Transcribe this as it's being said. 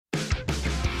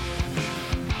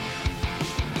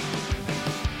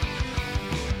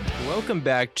Welcome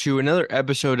back to another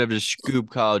episode of the Scoop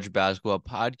College Basketball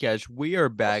Podcast. We are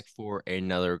back for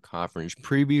another conference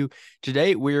preview.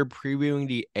 Today, we are previewing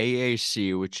the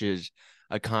AAC, which is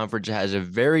a conference that has a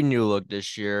very new look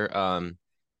this year.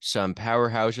 Some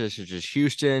powerhouses such as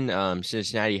Houston,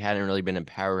 Cincinnati hadn't really been a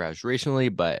powerhouse recently,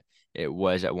 but it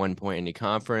was at one point in the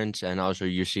conference, and also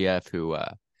UCF, who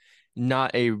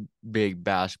not a big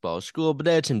basketball school, but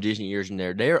they had some decent years in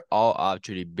there. They are all off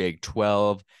to the Big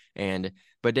 12, and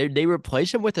but they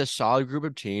replace them with a solid group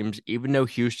of teams. Even though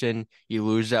Houston, you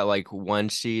lose that like one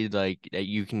seed, like that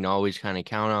you can always kind of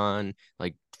count on,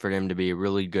 like for them to be a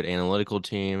really good analytical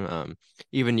team.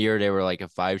 Even the year they were like a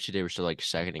 5 seed, they were still like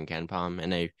second in Ken Palm,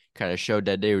 and they kind of showed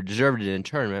that they deserved it in the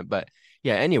tournament. But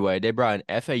yeah, anyway, they brought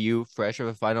in FAU, fresh of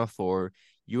a Final Four.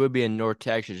 UAB and North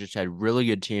Texas just had really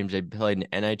good teams. They played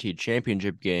an NIT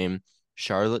championship game.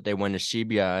 Charlotte, they won the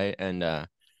CBI, and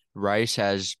Rice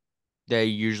has. They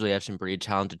usually have some pretty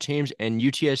talented teams, and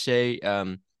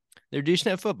UTSA, they're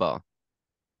decent at football.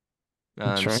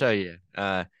 That's right. So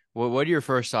yeah. What are your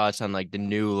first thoughts on like the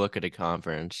new look at the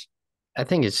conference? I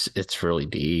think it's really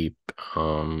deep.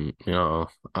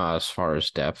 As far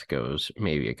as depth goes,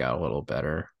 maybe it got a little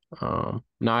better. No,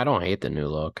 I don't hate the new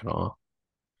look at all.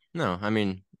 No, I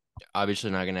mean,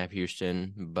 obviously not gonna have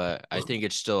Houston, but I think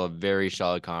it's still a very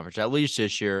solid conference. At least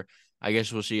this year. I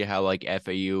guess we'll see how like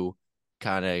FAU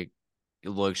kind of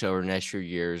looks over the next few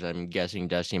years. I'm guessing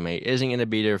Dusty May isn't going to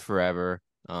be there forever.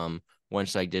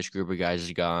 Once like this group of guys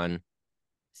is gone,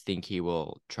 I think he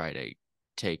will try to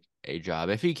take a job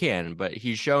if he can. But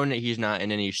he's shown that he's not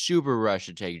in any super rush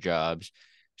to take jobs,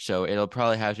 so it'll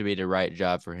probably have to be the right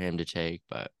job for him to take.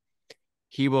 But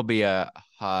he will be a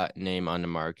hot name on the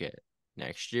market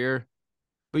next year.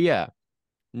 But yeah,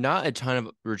 not a ton of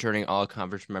returning all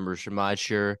conference members from last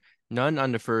year. None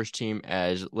on the first team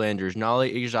as Landers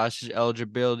Nolly exhausts his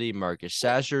eligibility. Marcus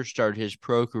Sasser started his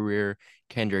pro career.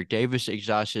 Kendrick Davis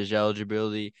exhausts his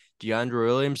eligibility. DeAndre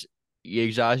Williams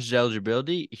exhausts his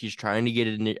eligibility. He's trying to get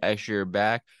an extra year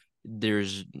back.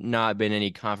 There's not been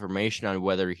any confirmation on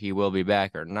whether he will be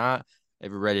back or not.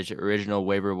 I've read his original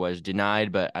waiver was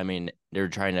denied, but I mean, they're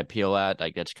trying to appeal that.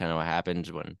 Like, that's kind of what happens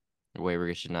when a waiver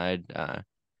gets denied.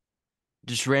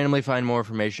 Just randomly find more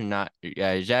information. Not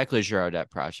exactly sure how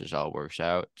that process all works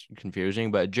out. It's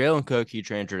confusing. But Jalen Cook, he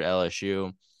transferred to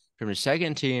LSU. From the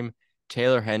second team,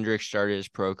 Taylor Hendricks started his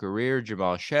pro career.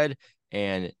 Jamal Shed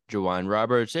and Jawan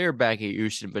Roberts, they are back at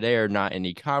Houston, but they are not in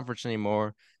the conference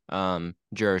anymore.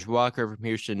 Jarris Walker from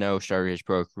Houston, no, started his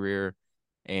pro career.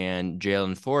 And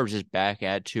Jalen Forbes is back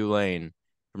at Tulane.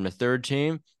 From the third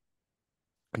team,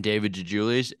 David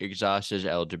DeJulius exhausts his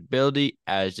eligibility,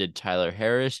 as did Tyler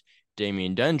Harris.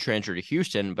 Damian Dunn transferred to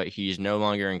Houston, but he's no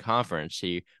longer in conference.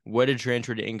 He would have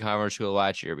transferred to in-conference school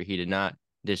last year, but he did not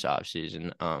this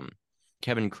offseason.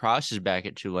 Kevin Cross is back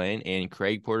at Tulane, and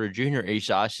Craig Porter Jr.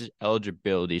 exhausts his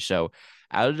eligibility. So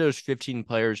out of those 15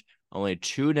 players, only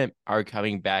two of them are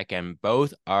coming back, and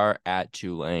both are at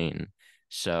Tulane.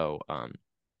 So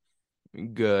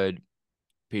good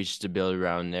piece of stability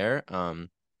around there.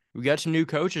 We got some new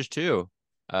coaches too.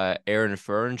 Aaron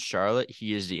Fern, Charlotte.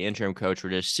 He is the interim coach for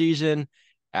this season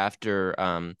after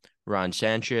Ron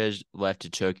Sanchez left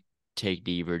to take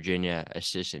the Virginia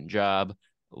assistant job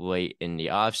late in the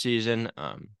offseason.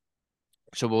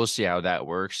 So we'll see how that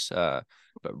works. But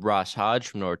Ross Hodge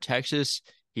from North Texas,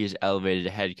 he's elevated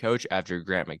to head coach after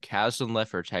Grant McCaslin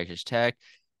left for Texas Tech.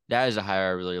 That is a hire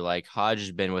I really like. Hodge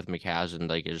has been with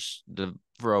McCaslin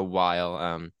for a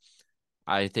while.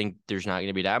 I think there's not going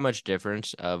to be that much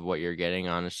difference of what you're getting,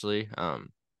 honestly.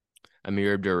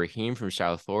 Amir Abdur-Rahim from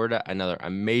South Florida, another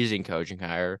amazing coaching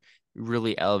hire,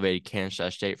 really elevated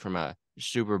Kansas State from a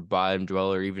super bottom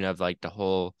dweller, even of like the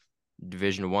whole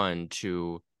Division One,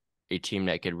 to a team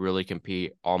that could really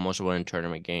compete, almost win a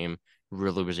tournament game.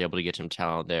 Really was able to get some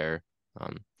talent there.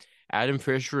 Um, Adam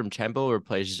Fisher from Temple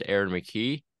replaces Aaron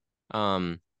McKee.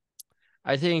 Um,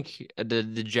 I think the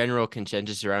general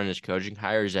consensus around this coaching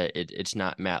hire is that it's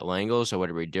not Matt Langle, so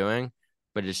what are we doing?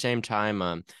 But at the same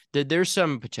time, there's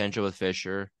some potential with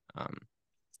Fisher.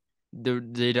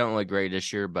 They don't look great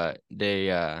this year, but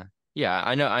yeah,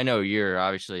 I know you're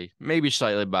obviously maybe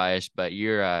slightly biased, but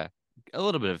you're a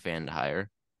little bit of a fan to hire.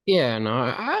 Yeah, no,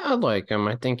 I like him.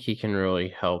 I think he can really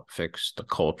help fix the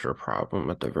culture problem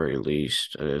at the very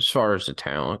least. As far as the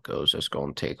talent goes, it's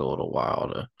going to take a little while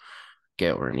to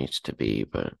get where it needs to be,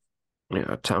 but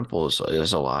Temple is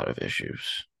a lot of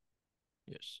issues.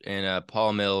 Yes, and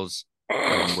Paul Mills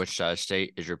from Wichita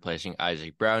State is replacing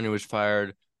Isaac Brown, who was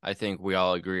fired. I think we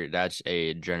all agree that's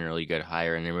a generally good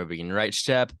hire, and they're moving in the right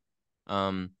step.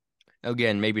 Um,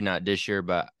 again, maybe not this year,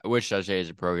 but Wichita State as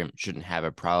a program shouldn't have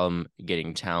a problem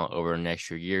getting talent over the next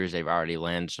few years. They've already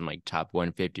landed some like top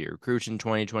 150 recruits in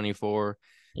 2024.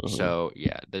 Hmm. So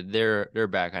yeah, they're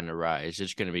back on the rise.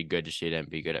 It's going to be good to see them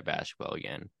be good at basketball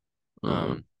again. Hmm.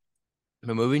 Um,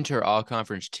 but moving to our all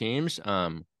conference teams,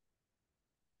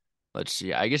 let's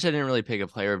see. I guess I didn't really pick a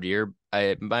player of the year.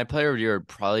 My player of the year would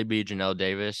probably be Janelle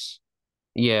Davis.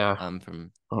 Yeah,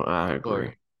 From I agree.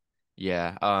 Florida.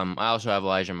 Yeah. I also have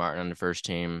Elijah Martin on the first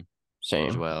team as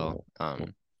Same. well.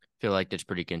 Feel like that's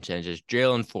pretty consensus.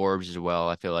 Jalen Forbes as well.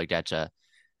 I feel like that's a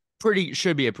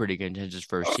should be a pretty consensus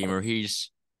first teamer.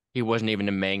 He wasn't even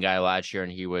the main guy last year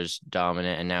and he was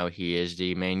dominant and now he is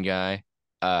the main guy.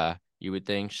 You would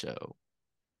think so.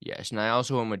 Yes, and I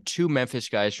also went with two Memphis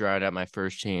guys to round out my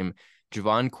first team,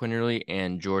 Javon Quinterly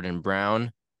and Jordan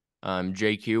Brown.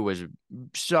 JQ was a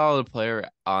solid player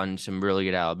on some really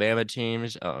good Alabama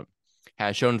teams.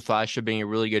 Has shown flash of being a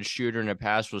really good shooter in the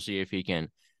past. We'll see if he can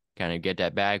kind of get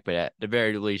that back, but at the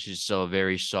very least, he's still a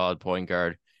very solid point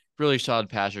guard, really solid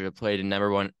passer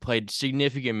that played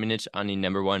significant minutes on the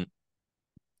number one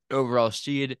overall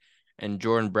seed, and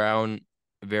Jordan Brown,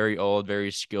 very old,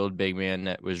 very skilled big man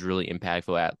that was really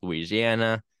impactful at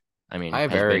Louisiana. I I mean,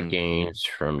 have has Eric been Gaines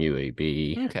from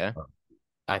UAB. okay.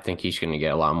 I think he's going to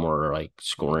get a lot more like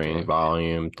scoring Okay,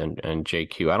 volume than and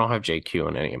JQ. I don't have JQ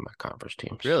on any of my conference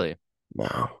teams. really?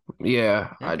 No.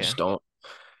 Yeah, I Okay, just don't.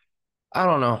 I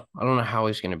don't know. I don't know how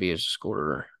he's going to be as a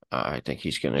scorer. I think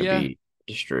he's going to yeah, be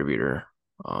distributor,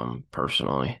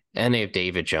 personally. And they have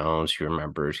David Jones. You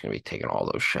remember he's going to be taking all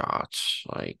those shots.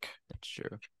 Like, that's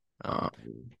true. um,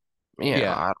 Um, yeah,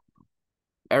 yeah,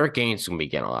 Eric Gaines is going to be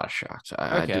getting a lot of shots.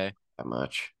 I do okay. that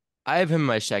much. I have him in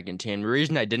my second team. The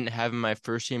reason I didn't have him in my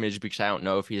first team is because I don't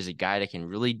know if he's a guy that can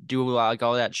really do a lot like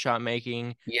all that shot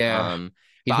making. Yeah, But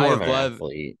he's more of an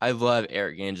athlete. I love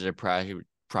Eric Gaines as a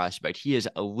prospect. He is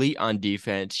elite on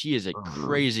defense. He is a Mhm.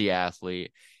 crazy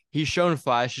athlete. He's shown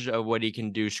flashes of what he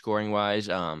can do scoring wise.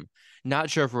 Not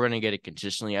sure if we're gonna get it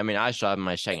consistently. I mean, I saw him in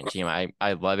my second team.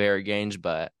 I love Eric Gaines,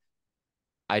 but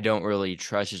I don't really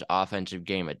trust his offensive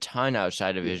game a ton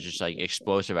outside of his just like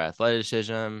explosive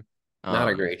athleticism. Not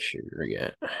a Um, great shooter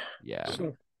yet. yeah.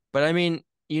 But I mean,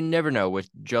 you never know. With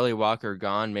Jelly Walker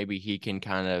gone, maybe he can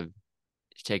kind of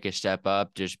take a step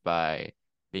up just by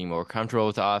being more comfortable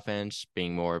with the offense,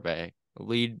 being more of a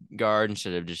lead guard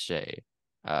instead of just a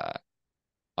uh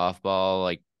off ball,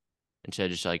 like instead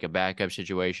of just like a backup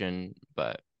situation.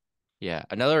 But yeah,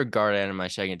 another guard out of my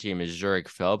second team is Zurich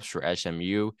Phelps for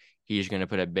SMU. He's going to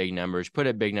put up big numbers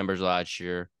last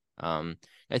year. Um,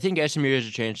 I think SMU has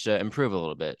a chance to improve a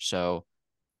little bit, so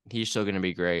he's still going to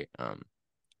be great.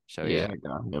 So Yeah, yeah. I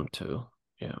got him too.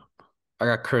 Yeah. I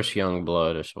got Chris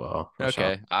Youngblood as well for South.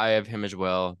 Okay, I have him as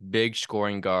well. Big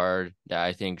scoring guard that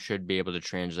I think should be able to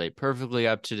translate perfectly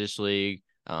up to this league.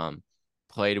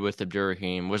 Played with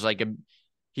Abdurrahim,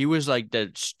 he was like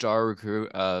the star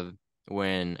recruit of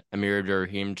when Amir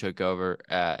Abdurrahim took over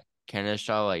at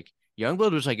Kennesaw. Like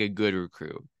Youngblood was like a good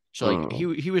recruit. So like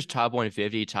Mm, he was top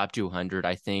 150, top 200,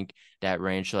 I think that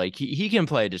range. So like he can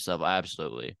play at this level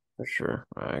absolutely. for sure.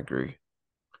 I agree.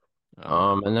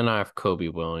 Um, And then I have Kobe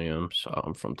Williams,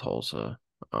 from Tulsa.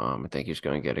 I think he's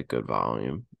going to get a good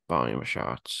volume of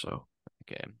shots. So,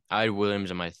 okay. I had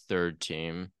Williams on my third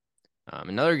team.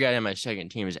 Another guy on my second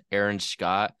team is Aaron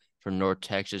Scott from North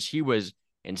Texas. He was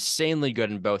insanely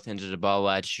good in both ends of the ball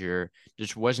last year.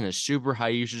 Just wasn't a super high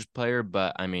usage player,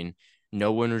 but I mean,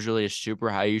 no one was really a super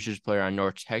high usage player on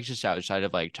North Texas outside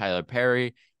of like Tyler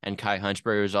Perry, and Kai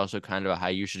Huntsberry was also kind of a high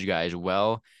usage guy as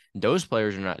well. Those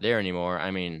players are not there anymore.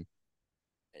 I mean,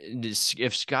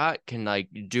 if Scott can like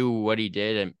do what he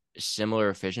did and similar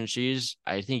efficiencies,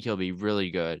 I think he'll be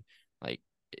really good. Like,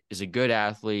 is a good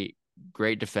athlete,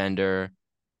 great defender,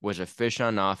 was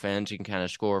efficient on offense, he can kind of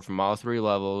score from all three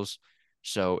levels.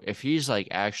 So if he's like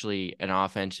actually an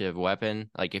offensive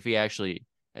weapon, like if he actually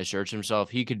asserts himself,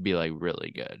 he could be like really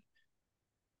good.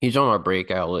 he's on my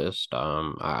breakout list.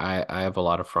 I have a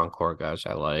lot of front court guys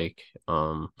I like.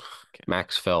 Okay.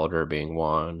 Max Felder being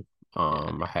one.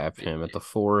 Yeah. I have him at the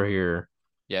four here.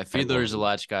 Yeah, And Fiedler is the then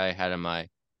last guy I had in my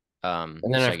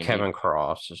and then I have second team. Kevin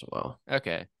Cross as well.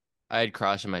 Okay. I had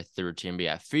Cross in my third team, but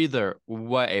yeah, Fiedler,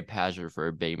 what a passer for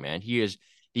a big man. He is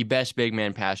the best big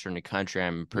man passer in the country.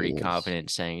 I'm He pretty is. confident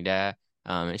saying that.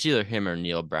 It's either him or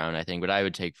Neil Brown, I think, but I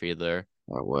would take Fiedler.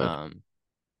 I would. Um,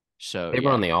 so They yeah.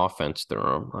 run the offense through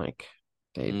him, like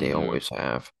they Mm-hmm. always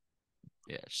have.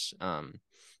 Yes.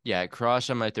 Yeah, Cross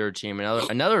on my third team.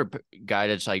 Another guy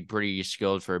that's like pretty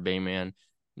skilled for a big man.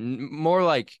 More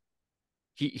like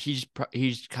he's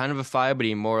kind of a five, but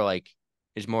he more like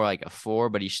is more like a 4,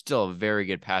 but he's still a very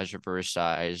good passer for his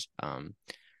size.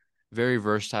 Very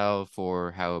versatile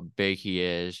for how big he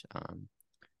is.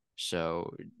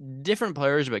 So different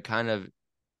players, but kind of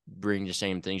bring the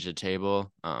same things to the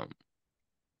table.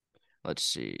 Let's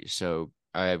see. So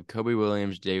I have Kobe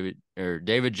Williams, David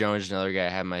Jones, another guy I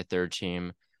have my third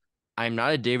team. I'm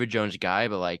not a David Jones guy,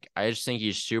 but like I just think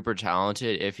he's super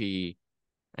talented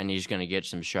and he's gonna get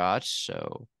some shots.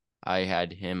 So I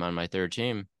had him on my third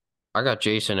team. I got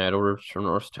Jason Edwards from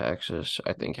North Texas.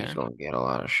 I think he's Okay. going to get a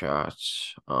lot of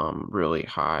shots. Really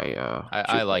high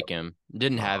I juke. like him.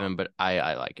 Didn't have him, but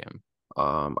I like him.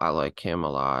 I like him a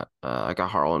lot. I got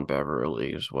Harlan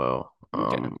Beverly as well.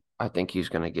 Okay. I think he's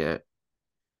going to get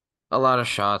a lot of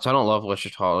shots. I don't love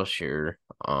Wichita this year.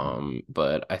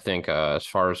 But I think as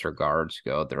far as their guards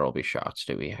go, there will be shots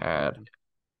to be had.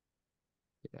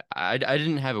 I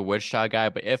didn't have a Wichita guy,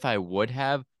 but if I would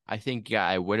have, I think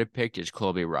guy I would have picked is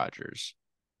Colby Rogers.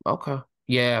 Okay.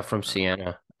 Yeah, from Um,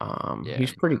 Siena. yeah,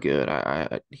 He's pretty good.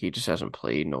 He just hasn't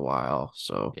played in a while,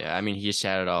 so yeah. I mean, he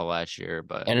sat it all last year,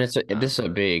 but and this um, is a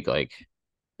big like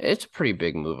it's a pretty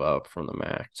big move up from the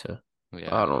MAC to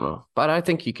yeah, I don't know, but I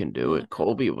think he can do yeah. it.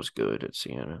 Colby was good at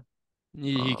Siena.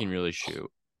 He Uh, can really shoot.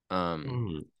 Um,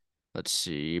 mhm. let's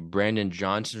see. Brandon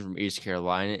Johnson from East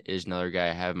Carolina is another guy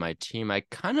I have on my team. I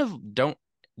kind of don't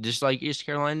dislike East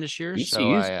Carolina this year, so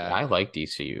ECU's I like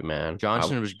DCU, man. I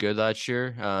Johnson was was good last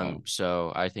year.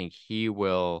 So I think he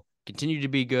will continue to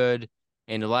be good.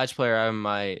 And the last player on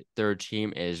my third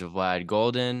team is Vlad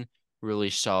Golden, really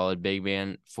solid big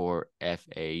man for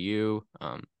FAU.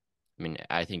 I mean,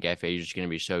 I think FAU is going to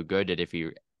be so good that if he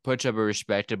puts up a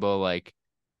respectable like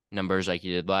numbers like he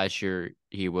did last year,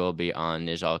 he will be on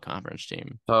his all conference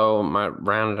team. so my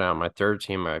rounded out my third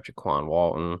team. I have Jaquan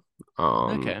Walton.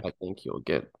 Okay. I think you'll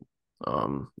get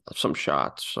some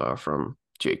shots from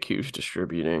JQ's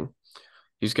distributing.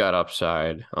 He's got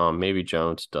upside. Maybe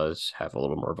Jones does have a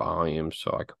little more volume,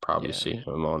 so I could probably Yeah. see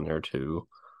him on there too.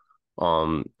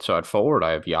 So at forward,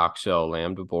 I have Yaxel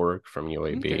Lambdeborg from Okay.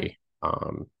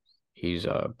 UAB. He's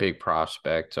a big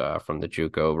prospect from the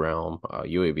JUCO realm.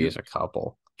 UAB U is a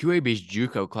couple. UAB's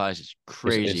JUCO class is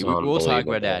crazy. It's We'll talk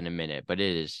about that in unbelievable. a minute, but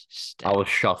it is I was stacked.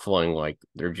 shuffling like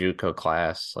their JUCO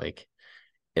class like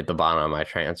at the bottom of my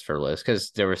transfer list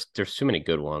because there's too many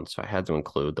good ones, so I had to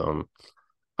include them.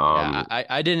 Yeah, Um,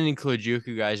 I didn't include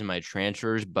JUCO guys in my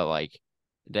transfers, but like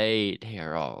they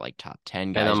are all like top 10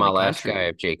 And then guys in my the last guy, I country.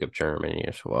 have Jacob Germany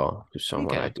as well, who's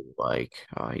someone I Okay. do like.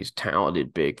 He's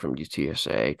talented, big from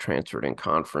UTSA, transferred in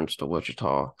conference to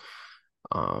Wichita.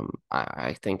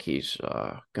 I think he's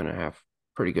gonna have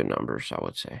pretty good numbers, I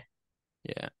would say.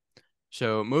 Yeah.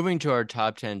 So moving to our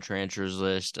top 10 transfers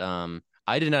list,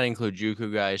 I did not include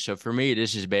JUCO guys. So for me,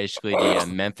 this is basically the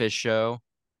Memphis show.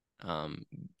 Um,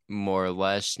 More or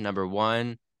less. Number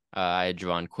one, I had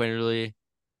Javon Quinterly.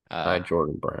 I Uh, had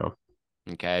Jordan Brown.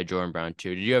 okay, I had Jordan Brown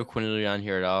too. Did you have Quinterly on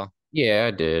here at all? Yeah,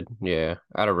 I did. Yeah,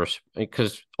 out of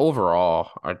because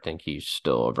overall, I think he's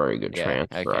still a very good Yeah.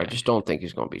 transfer. I Okay. just don't think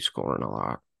he's going to be scoring a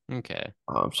lot. Okay.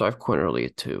 So I have Quinterly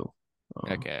at two.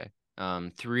 Um, Okay.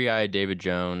 Three, I had David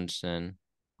Jones, and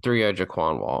three, I had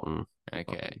Jaquan Walton.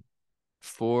 okay. Um,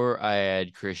 Four, I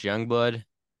had Chris Youngblood.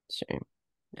 same,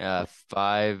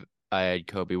 Five, I had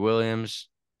Kobe Williams,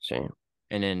 same.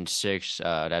 and then six,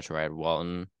 that's where I had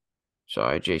Walton. So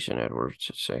I had Jason Edwards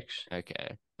at six.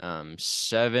 Okay.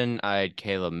 Seven, I had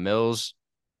Caleb Mills.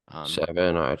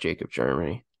 Seven, Jacob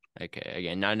Germany. Okay.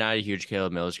 Again, not a huge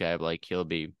Caleb Mills guy, but like he'll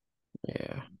be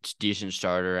Yeah. decent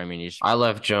starter. I mean, he's I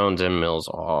left Jones and Mills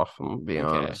off. I'm gonna be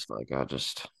okay.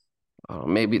 honest.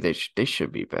 Maybe they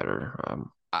should be better.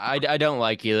 I don't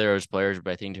like either of those players,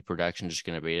 but I think the production's just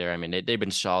gonna be there. I mean, they've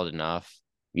been solid enough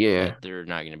Yeah. that they're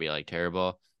not gonna be like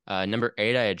terrible. Number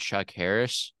eight, I had Chuck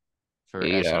Harris for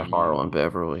Eight, SMU. Harlan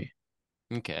Beverly.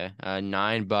 Okay.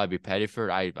 Nine, Bobby Pettiford.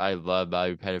 I love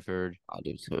Bobby Pettiford. I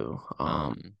do too.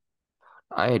 Um,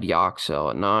 I had Yoxel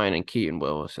at nine and Keaton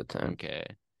Willis at 10. okay.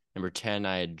 Number 10,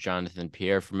 I had Jonathan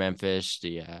Pierre from Memphis,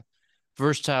 the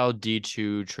versatile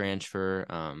D2 transfer.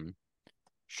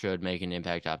 Should make an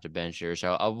impact off the bench here.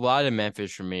 So a lot of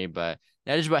Memphis for me, but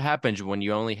that is what happens when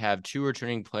you only have two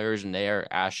returning players and they are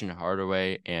Ashton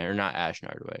Hardaway or not Ashton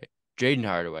Hardaway, Jaden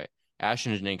Hardaway.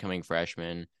 Ashton is an incoming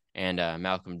freshman and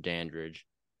Malcolm Dandridge.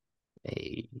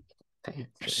 Hey,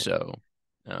 So,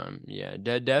 yeah,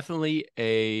 definitely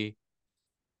a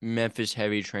Memphis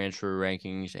heavy transfer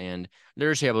rankings, and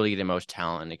they're just able to get the most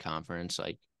talent in the conference.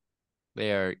 Like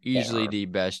they are they easily are. the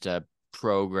best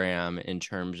program in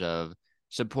terms of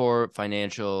support,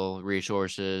 financial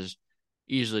resources,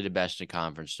 easily the best in the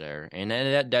conference there. And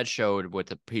that showed with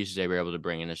the pieces they were able to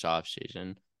bring in this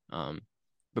offseason.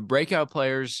 But breakout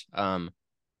players,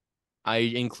 I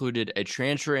included a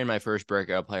transfer in my first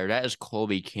breakout player. That is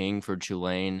Colby King for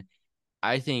Tulane.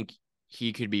 I think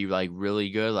he could be like really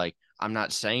good. Like I'm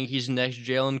not saying he's the next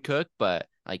Jalen Cook, but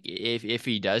like if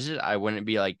he does it, I wouldn't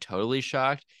be like totally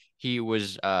shocked. He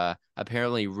was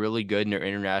apparently really good in their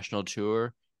international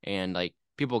tour, and like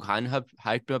people kind of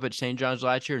hyped him up at St. John's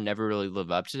last year, never really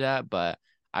live up to that. But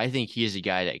I think he's a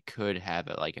guy that could have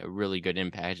like a really good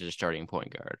impact as a starting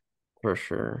point guard. For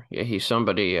sure. Yeah, he's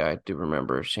somebody I do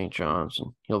remember St. John's,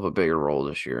 and he'll have a bigger role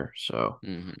this year. So,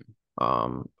 Hmm.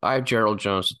 I have Gerald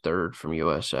Jones the third from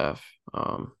USF.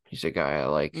 He's a guy I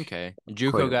like Okay, quite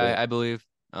JUCO a guy, bit. I believe.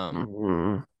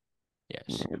 Hmm.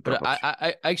 Yes, but Double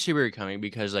check. I see where you're coming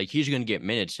because like he's going to get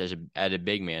minutes as a at a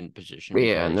big man position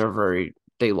Yeah, and because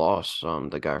they lost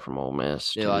the guy from Ole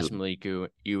Miss they to lost Malik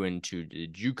Ewan to the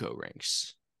JUCO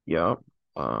ranks. yep.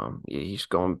 Yeah, he's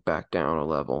going back down a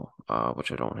level,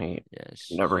 which I don't hate. Yes.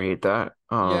 Never hate that.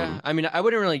 Yeah, I mean, I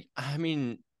wouldn't really. I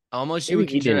mean, almost you Maybe would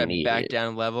he consider didn't that need back it.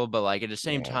 down level, but like at the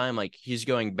same Yeah. time, like he's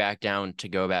going back down to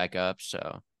go back up.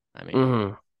 So, I mean,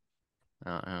 Hmm.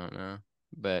 I don't know,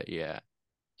 but yeah,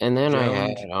 And then I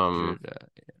Jones, had Judah.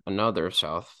 another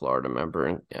South Florida member,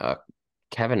 and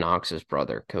Kevin Knox's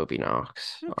brother, Kobe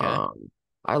Knox. Okay,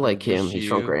 I from like him. He's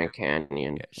from VCU. Grand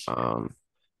Canyon. Yes.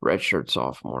 Redshirt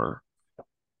sophomore. I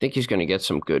think he's going to get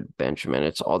some good bench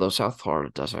minutes. Although South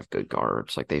Florida does have good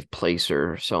guards, like they've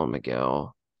Placer, Sel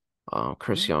Miguel,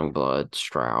 Chris Mm, Youngblood,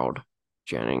 Stroud,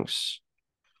 Jennings.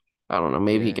 I don't know.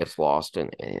 Maybe he yeah. gets lost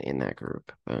in that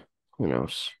group, but who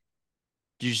knows?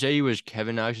 Did you say he was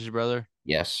Kevin Knox's brother?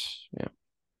 Yes. Yeah.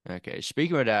 Okay.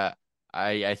 Speaking of that,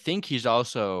 I think he's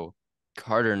also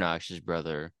Carter Knox's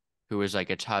brother, who was like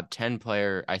a top 10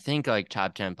 player. I think like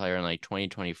top 10 player in like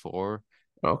 2024.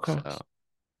 Okay. So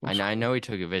That's I cool. know he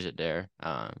took a visit there.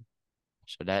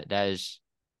 So that is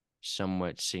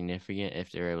somewhat significant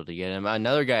if they're able to get him.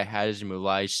 Another guy has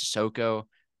Mulai Sissoko.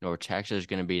 North Texas is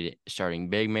going to be the starting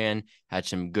big man. Had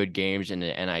some good games in the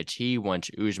NIT once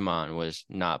Usman was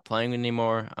not playing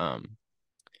anymore.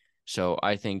 So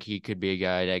I think he could be a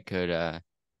guy that could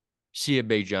see a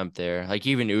big jump there. Like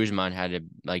even Usman had a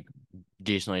like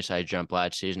decently sized jump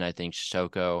last season. I think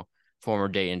Sissoko, former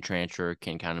Dayton transfer,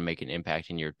 can kind of make an impact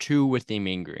in year two with the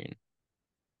Mean Green.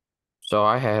 So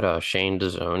I had Shane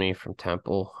Dezzoni from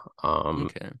Temple.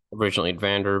 Okay. Originally at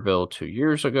Vanderbilt 2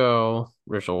 years ago.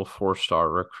 Original four-star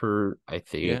recruit.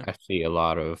 Yeah. I see a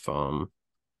lot of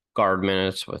guard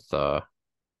minutes with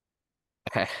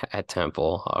at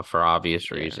Temple for obvious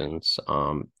Yeah. reasons.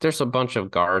 There's a bunch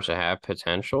of guards that have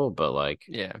potential, but like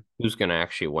Yeah. who's gonna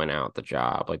actually win out the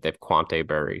job? Like they have Quante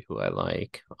Berry, who I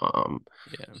like.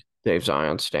 Yeah. Dave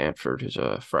Zion Stanford, who's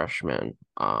a freshman.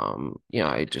 Yeah,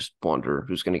 I Yeah. just wonder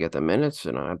who's gonna get the minutes,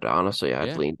 and I'd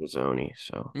Yeah. lean to Zoni.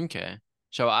 So Okay.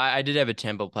 So I did have a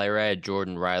Temple player. I had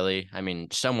Jordan Riley. I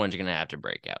mean, someone's gonna have to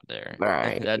break out there. all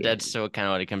right, yeah, That's so kind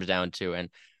of what it comes down to. And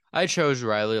I chose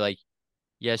Riley. Like,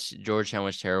 yes, Georgetown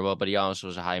was terrible, but he also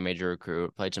was a high major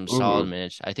recruit. Played some solid mm-hmm.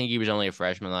 minutes. I think he was only a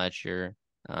freshman last year,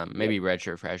 Yep. maybe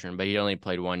redshirt freshman, but he only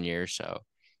played 1 year, so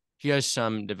he has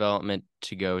some development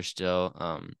to go still.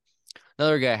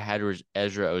 Another guy I had was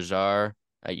Ezra Ozar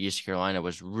at East Carolina.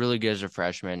 Was really good as a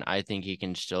freshman. I think he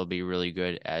can still be really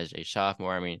good as a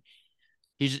sophomore. I mean,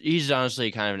 he's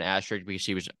honestly kind of an asterisk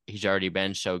because he's already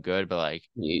been so good, but like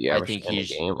He I averaged think 10 a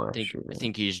game last I year.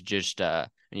 think he's just when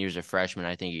he was a freshman,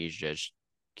 I think he's just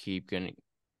keep gonna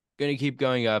keep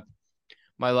going up.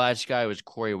 My last guy was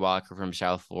Corey Walker from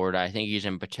South Florida. I think he's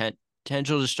in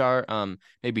potential to start.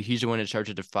 Maybe he's the one that starts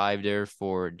at the five there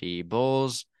for the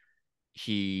Bulls.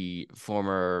 He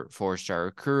former four-star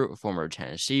recruit, former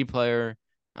Tennessee player.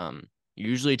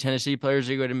 Usually Tennessee players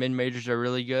that go to mid majors are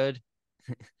really good.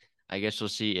 I guess we'll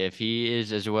see if he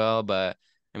is as well, but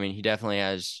I mean, he definitely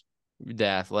has the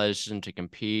athleticism to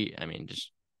compete. I mean,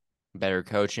 just better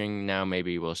coaching. Now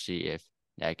maybe we'll see if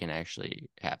that can actually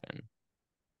happen.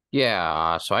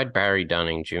 Yeah, so I had Barry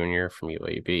Dunning Jr. from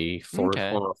UAB,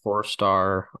 Okay. former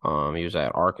four-star. He was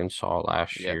at Arkansas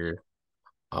last Yep. year.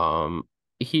 Um,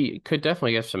 he could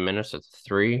definitely get some minutes at the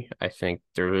three. I think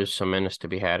there is some minutes to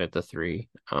be had at the three.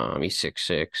 He's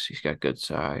 6'6". He's got good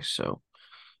size, so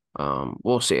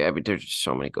we'll see. I mean, there's just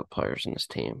so many good players in this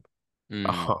team. Mm,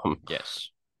 Um, yes.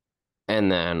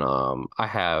 and then I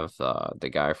have the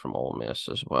guy from Ole Miss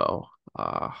as well.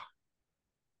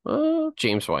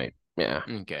 James White. Yeah.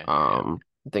 Okay. Yeah.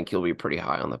 I think he'll be pretty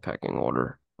high on the pecking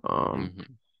order. Hmm.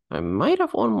 I might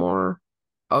have one more.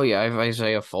 Oh yeah, I have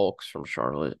Isaiah Folks from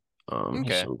Charlotte. He's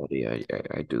Okay. somebody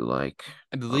I do like.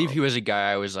 I believe Um, he was a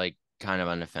guy I was like kind of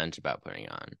on the fence about putting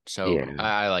on. So yeah,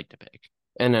 I like the pick.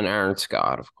 and then Aaron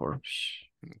Scott, of course.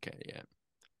 Okay. Yeah.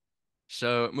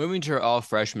 So moving to our all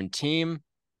freshman team,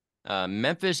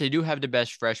 Memphis, they do have the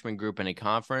best freshman group in a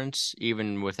conference,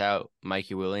 even without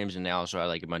Mikey Williams, and they also have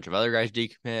like a bunch of other guys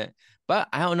decommit. But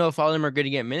I don't know if all of them are going to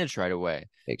get minutes right away.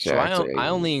 So I Exactly.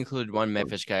 only included one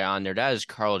Memphis guy on there. That is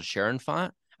Carl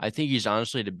Font. I think he's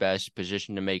honestly the best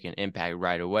position to make an impact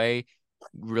right away.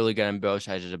 Really good on both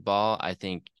sides of the ball. I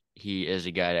think he is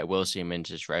a guy that will see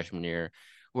minutes his freshman year.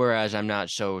 Whereas I'm not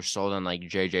so sold on like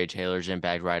JJ Taylor's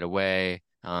impact right away.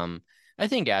 I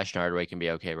think Ashton Hardaway can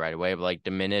be okay right away, but like the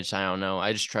minutes, I don't know.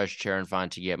 I just trust Sharon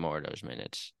Font to get more of those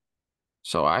minutes.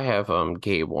 So I have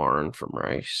Gabe Warren from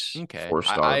Rice, Okay.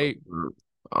 4-star recruit.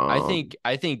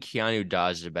 I think Keanu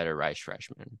Dawes is a better Rice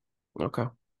freshman. Okay.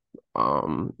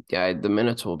 Yeah, the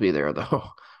minutes will be there though.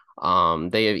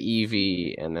 They have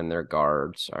Evie, and then their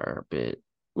guards are a bit.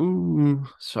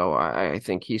 So I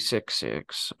think he's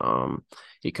 6'6".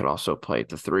 He could also play at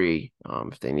the three,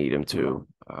 if they need him to.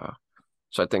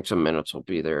 So I think some minutes will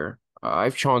be there. I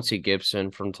have Chauncey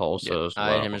Gibson from Yep, Tulsa as I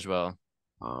had him well. as well.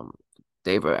 Um,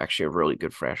 they have actually a really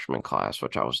good freshman class,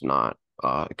 which I was not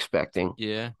expecting.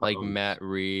 Yeah, like Um, Matt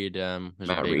Reed was a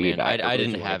Matt big Reed, man. I I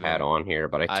didn't originally have had him. on here,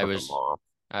 but I I took him was off.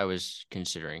 I was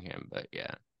considering him, but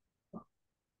yeah.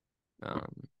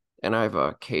 Um, And I have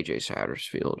KJ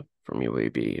Sattersfield from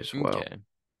UAB as well. okay.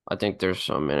 I think there's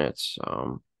some minutes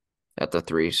at the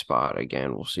three spot.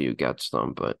 Again, we'll see who gets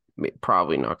them, but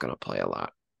probably not going to play a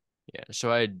lot. Yeah,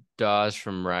 so I had Dawes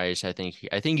from Rice. I think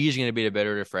he's going to be the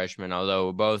better freshman,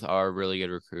 although both are really good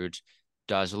recruits.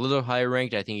 Dawes a little higher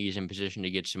ranked. I think he's in position to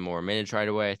get some more minutes right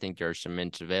away. I think there are some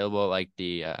minutes available, like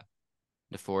the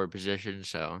forward position.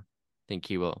 So I think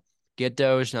he will get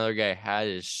those. Another guy I had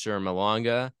is Sir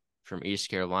Malonga from East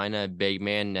Carolina, big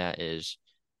man that is. I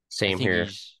Same think here.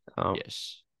 he's Um,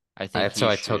 yes. I think that's who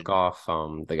he I took should. off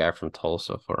the guy from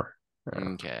Tulsa for.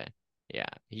 Okay. Yeah,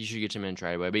 he should get some in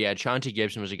right away. But yeah, Chauncey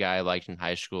Gibson was a guy I liked in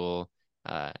high school.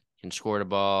 Can score the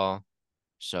ball.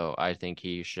 So I think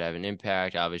he should have an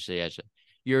impact, obviously, as a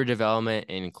year development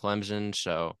in Clemson.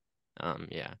 So,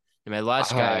 yeah. And my I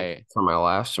last have guy, for my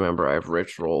last member, I have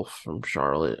Rich Rolfe from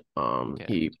Charlotte. okay,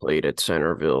 He played at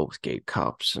Centerville with Gabe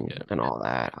Cups yeah, and all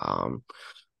that.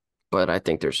 But I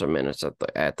think there's some minutes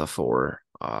at the four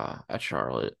at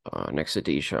Charlotte next to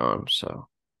Deshaun. So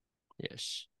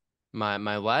yes.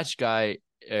 My last guy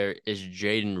is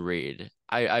Jaden Reed.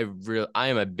 I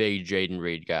am a big Jaden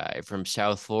Reed guy from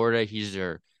South Florida. He's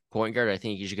their point guard. I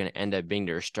think he's going to end up being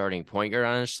their starting point guard.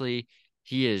 Honestly,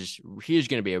 he is going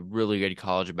to be a really good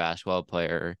college basketball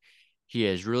player. He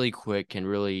is really quick, can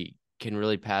really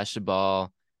pass the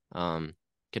ball, um,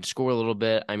 can score a little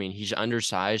bit. I mean, he's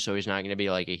undersized, so he's not going to be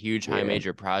like a huge high yeah.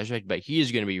 major prospect, but he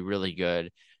is going to be really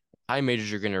good. High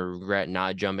majors are going to regret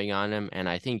not jumping on him, and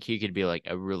I think he could be like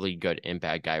a really good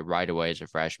impact guy right away as a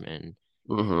freshman.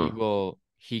 hmm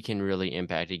He can really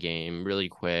impact a game really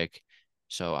quick.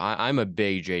 So I'm a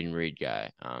big Jaden Reed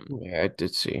guy. Yeah, I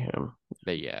did see him.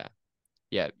 But yeah,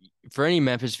 yeah. For any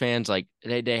Memphis fans, like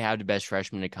they have the best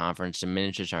freshman in the conference. The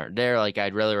minutes just aren't there. Like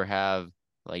I'd rather have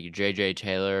like JJ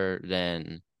Taylor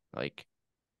than like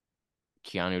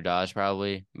Keanu Dawes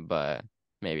probably, but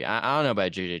maybe I don't know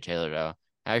about JJ Taylor though.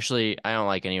 Actually, I don't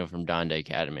like anyone from Donda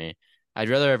Academy. I'd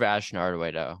rather have Ashton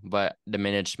Hardaway though, but the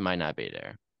minutes might not be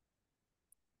there.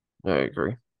 I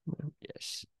agree.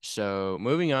 Yes. So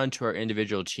moving on to our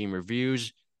individual team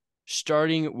reviews,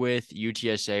 starting with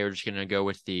UTSA, we're just gonna go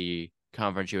with the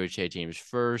Conference USA teams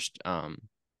first.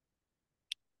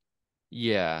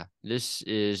 Yeah, this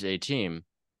is a team.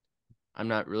 I'm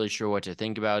not really sure what to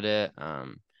think about it.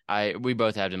 We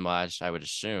both had them last, I would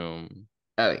assume.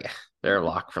 Oh yeah, they're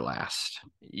locked for last.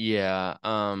 Yeah.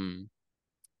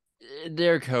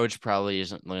 Their coach probably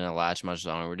isn't going to last much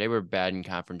longer. They were bad in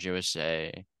Conference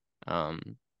USA. Um,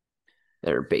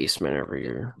 They're basement every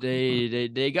year.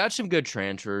 they got some good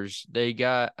transfers. They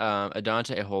got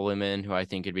Adante Holyman, who I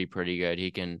think could be pretty good.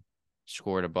 He can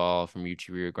score the ball from UT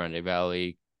Rio Grande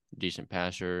Valley, decent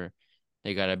passer.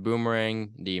 They got a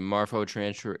boomerang, the Marfo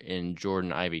transfer in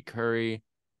Jordan Ivy Curry.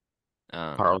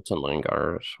 Carlton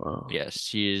Lingard as well. Yes,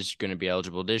 he is going to be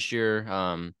eligible this year.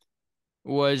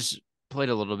 Was played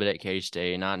a little bit at K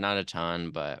State, not a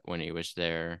ton, but when he was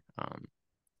there,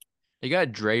 they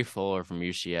got Dre Fuller from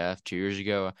UCF 2 years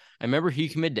ago. I remember he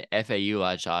committed to FAU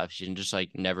last offseason, just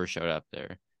like never showed up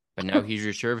there. But now he's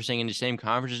resurfacing in the same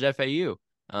conference as FAU.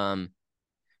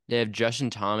 They have Justin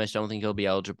Thomas. Don't think he'll be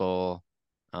eligible.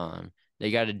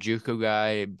 They got a JUCO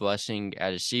guy, Blessing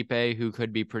at a who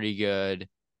could be pretty good.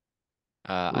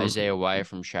 Isaiah Mhm. Wyatt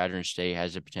from Chadron State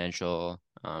has the potential.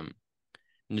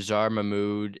 Nizar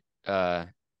Mahmood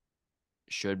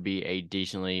should be a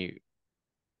decently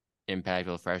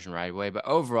impactful freshman right away. But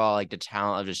overall, like the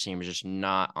talent of this team is just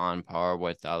not on par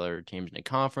with other teams in the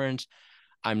conference.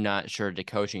 I'm not sure the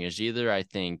coaching is either. I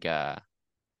think I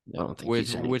don't think with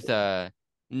he's any with good.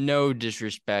 no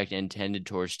disrespect intended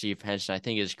towards Steve Henson, I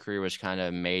think his career was kind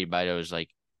of made by those like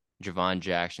Javon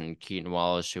Jackson and Keaton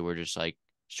Wallace who were just like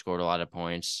scored a lot of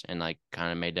points and like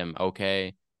kind of made them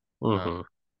okay. Um, Mm-hmm.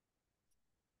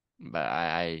 but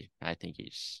I think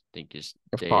his days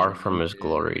Far are from his ended.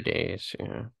 glory days.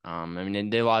 Yeah. I mean,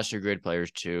 and they lost their good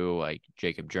players too, like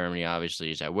Jacob Germany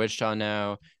obviously is at Wichita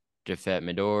now. Jafet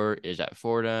Medor is at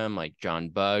Fordham. Like John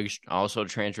Buggs also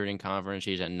transferred in conference.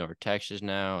 He's at North Texas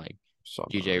now. Like Saw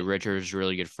DJ that. Richards,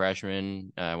 really good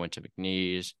freshman, went to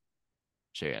McNeese.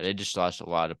 So yeah, they just lost a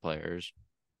lot of players,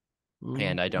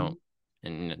 and I Mm-hmm. don't.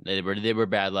 And they were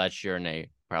bad last year, and they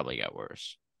probably got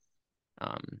worse.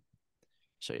 Um.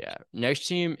 So yeah, next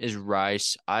team is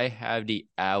Rice. I have the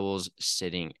Owls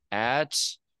sitting at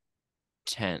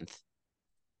 10th.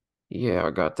 Yeah,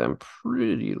 I got them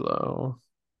pretty low.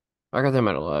 I got them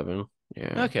at 11.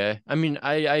 Yeah. Okay. I mean,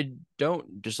 I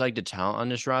don't dislike the talent on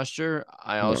this roster.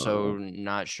 I also No.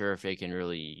 not sure if they can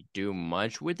really do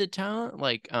much with the talent.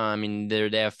 Like, I mean, they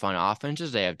have fun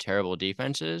offenses. They have terrible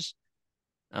defenses.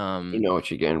 You Um, know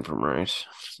what you're getting from Rice.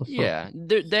 yeah,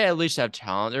 they at least have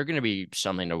talent. They're gonna be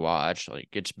something to watch. Like,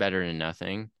 it's better than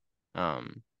nothing.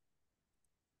 Um,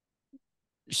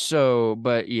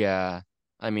 but yeah,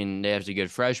 I mean, they have the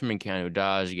good freshmen, Keanu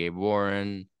Dawes, Gabe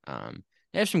Warren.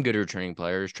 They have some good returning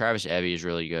players. Travis Evie is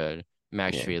really good.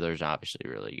 Max Yeah. Fiedler is obviously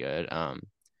really good.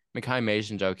 Makai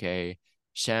Mason's okay.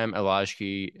 Sam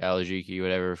Alajiki,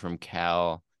 whatever from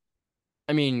Cal.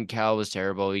 I mean, Cal was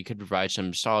terrible. He could provide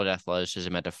some solid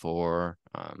athleticism at the four.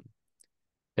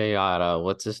 They got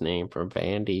what's his name from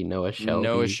Vandy? Noah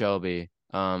Noah Shelby. Shelby.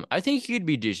 I think he could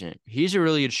be decent. He's a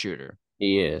really good shooter.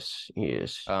 He is. He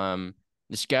is. Um,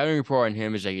 the scouting report on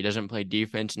him is that he doesn't play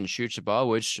defense and shoots the ball,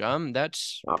 which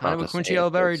that's I'm kind about of to what say Quincy it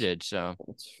Olivari fits. did. So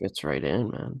It fits right in,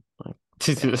 man. Like,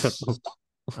 yes,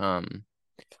 um,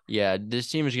 yeah, this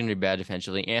team is going to be bad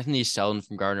defensively. Anthony Selden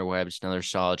from Gardner Webb is another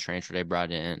solid transfer they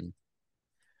brought in,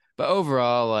 but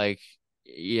overall, like,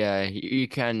 yeah, you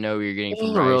kind of know what you're getting this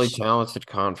is from a really Rice. talented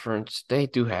conference. They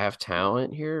do have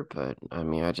talent here, but I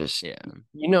mean, I just Yeah,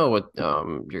 you know what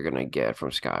you're gonna get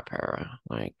from Scott Para.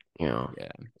 Like, yeah,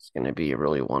 it's gonna be a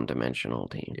really one-dimensional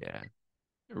team. yeah.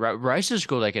 Rice is a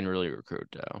school that can really recruit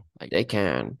though. Like, They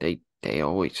can. They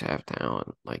always have talent.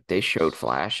 Like they showed yes,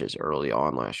 flashes early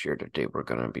on last year that they were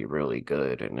gonna be really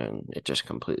good, and then it just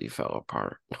completely fell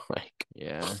apart. Like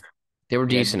yeah, they were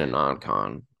yeah. decent in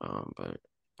non-con, but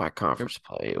by conference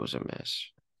play, it was a miss.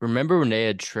 Remember when they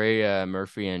had Trey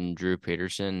Murphy and Drew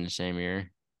Peterson in the same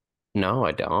year? No,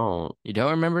 I don't. You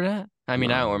don't remember that? I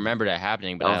mean, I don't No, remember that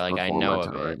happening, but that was I before my know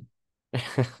of it.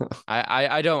 time.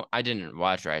 I didn't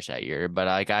watch Rice that year, but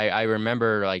like I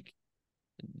remember like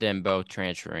them both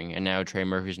transferring, and now Trey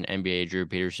Murphy's an NBA. Drew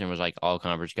Peterson was like all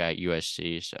conference guy at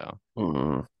USC. So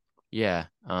Mm, yeah,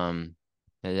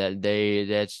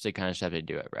 that's the kind of stuff they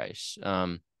do at Rice.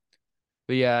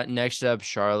 But yeah, next up,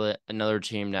 Charlotte, another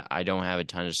team that I don't have a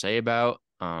ton to say about.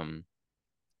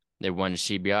 They won the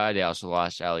CBI. They also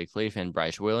lost Ali Cleef and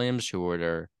Bryce Williams, who were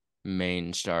their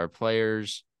main star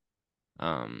players.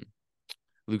 Um,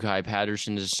 Lukai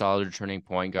Patterson is a solid returning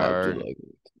point I do guard. like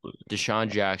Deshaun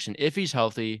Jackson, if he's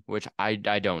healthy, which I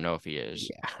don't know if he is,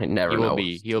 yeah, I never know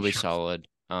with he'll be Deshaun. solid.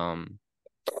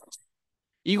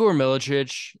 Igor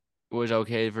Milicic was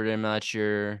okay for them last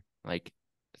year. Like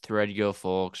Threadgill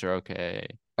Folks are okay.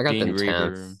 I got Dean them 10th.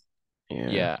 Reber, Yeah.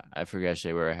 yeah, I forget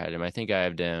they were ahead of him. I think I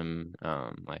have them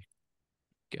like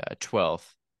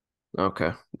 12th.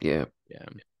 Okay. Yeah. Yeah.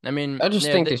 I mean, I just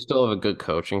yeah, think they still have a good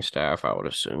coaching staff, I would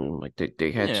assume. Like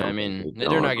they had yeah, I something mean, good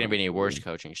they're not going going to be any worse on.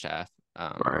 coaching staff.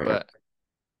 Right. But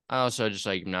I also just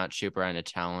like not super into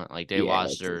talent. Like they Yeah,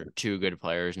 lost their true. two good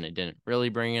players and they didn't really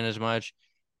bring in as much.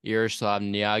 Yaroslav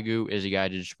Niagu is a guy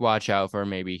to just watch out for.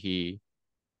 Maybe he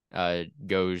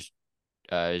goes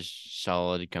is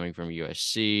solid coming from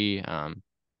USC.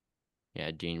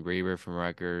 Yeah, Dean Reber from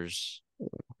Rutgers.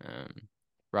 Um,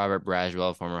 Robert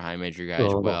Braswell, former high major guy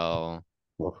as Oh, well.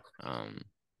 well. Um,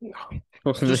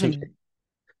 just The some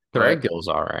what? Threadgill's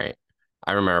all right.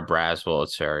 I remember Braswell at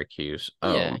Syracuse. Yeah,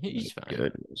 Oh my he's fine.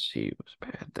 goodness, he was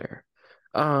bad there.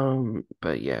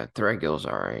 But yeah, Threadgill's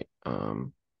all right.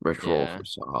 Rich Wolf Yeah.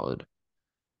 was solid.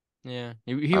 Yeah,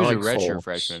 he I was a like redshirt Folks.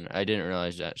 freshman. I didn't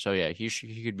realize that. So yeah, he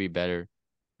could be better.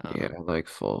 Yeah, Um, I like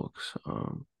Folks.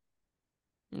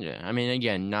 yeah, I mean,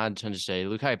 again, not a ton to say.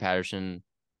 Lukai Patterson,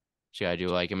 see, I do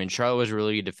like. I mean, Charlotte was a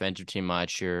really good defensive team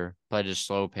last year. Played at a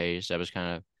slow pace. That was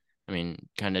kind of, I mean,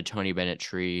 kind of Tony Bennett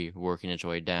tree working its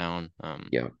way down.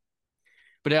 Yeah.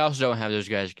 But they also don't have those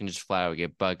guys who can just flat out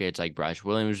get buckets like Bryce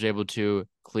Williams was able to.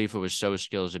 Khalifa was so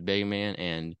skilled as a big man,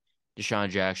 and Deshaun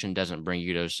Jackson doesn't bring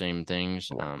you those same things.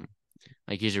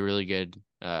 Like he's a really good,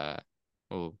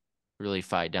 will really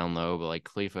fight down low, but like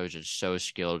Khalifa is just so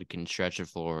skilled, can stretch the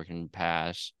floor, can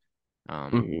pass.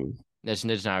 Um, Mm-hmm. that's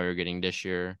not what we're getting this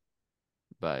year,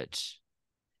 but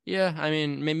yeah, I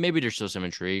mean, maybe there's still some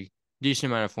intrigue.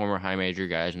 Decent amount of former high major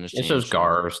guys in this It's team, those so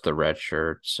guards, the red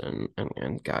shirts, and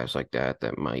guys like that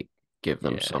might give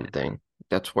them yeah, something.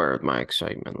 That's where my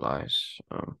excitement lies.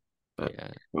 But yeah.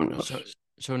 who So knows?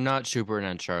 so not super in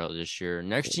on Charlotte this year.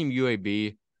 Next team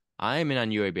UAB. I am in on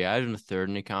UAB. I was in third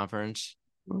in the conference.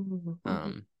 Mhm.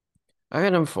 Um, I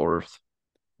got him fourth.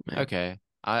 Man. okay.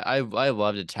 I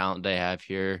love the talent they have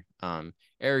here.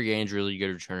 Eric Gaines really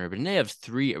good returner, but they have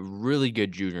three really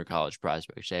good junior college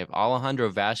prospects. They have Alejandro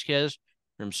Vasquez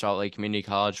from Salt Lake Community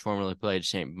College, formerly played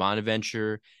St.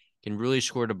 Bonaventure, can really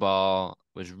score the ball,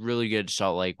 was really good at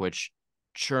Salt Lake, which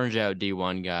churns out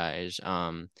D1 guys.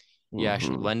 Yash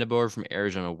Hmm. Lendabor from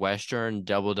Arizona Western,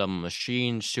 double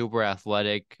machine, super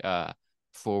athletic,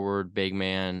 forward, big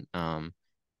man.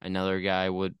 Another guy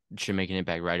should make an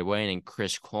impact right away. And then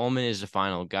Chris Coleman is the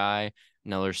final guy,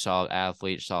 another solid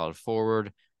athlete, solid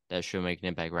forward that should make an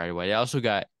impact right away. They also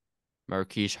got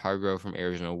Marquise Hargrove from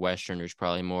Arizona Western, who's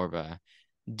probably more of a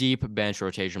deep bench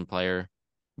rotation player.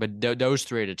 But those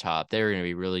three at the top, they're going to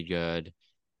be really good.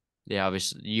 They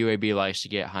obviously UAB likes to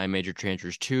get high major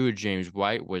transfers too. James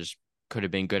White could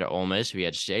have been good at Ole Miss if he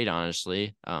had stayed,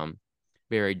 honestly.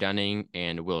 Barry Dunning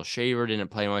and Will Shaver didn't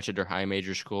play much at their high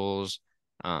major schools.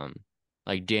 Um,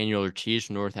 like Daniel Ortiz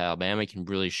from North Alabama can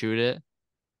really shoot it.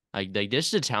 Like this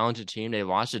is a talented team. They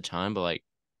lost a ton, but like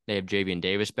they have Javian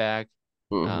Davis back.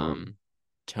 Hmm. Um,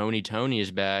 Tony is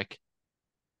back.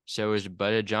 So is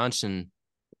Butta Johnson.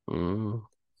 Hmm.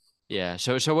 Yeah.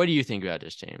 So what do you think about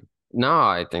this team? No,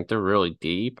 I think they're really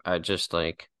deep. I just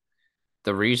like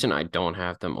the reason I don't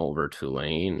have them over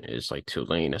Tulane is like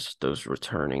Tulane is those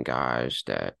returning guys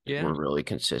that Yeah. were really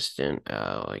consistent.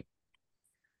 Like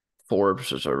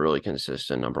Forbes is a really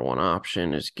consistent number one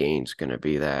option. Is Gaines going to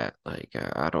be that? Like,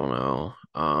 I don't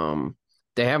know.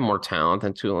 They have more talent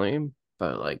than Tulane,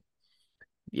 but like,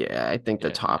 yeah, I think Yeah.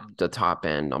 the top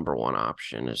end number one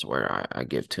option is where I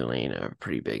give Tulane a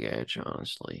pretty big edge,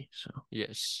 honestly. So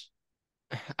Yes.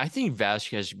 I think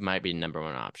Vasquez might be number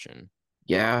one option.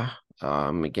 yeah,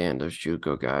 again, those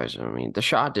JUCO guys. I mean, the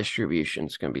shot distribution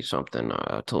is going to be something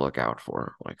to look out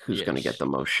for. Like, who's going to get Yes. the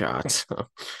most shots?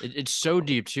 It's so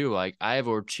deep too. Like I have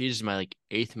Ortiz as my like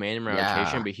eighth man in my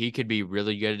rotation, Yeah, but he could be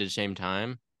really good at the same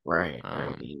time. right, right.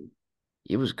 Um,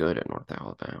 He was good at North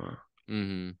Alabama.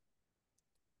 hmm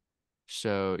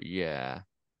So yeah,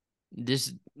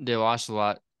 they lost a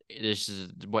lot. This is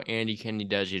what Andy Kennedy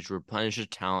does. He's replenishes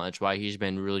talent. That's why he's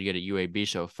been really good at UAB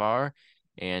so far,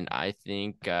 and I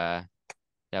think that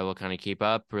will kind of keep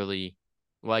up. Really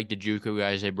like the JUCO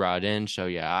guys they brought in. So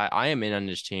yeah, I am in on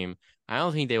this team. I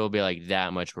don't think they will be like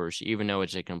that much worse, even though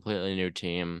it's a completely new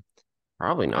team.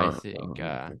 Probably I not. think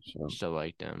I don't think so. still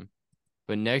like them.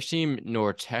 But next team,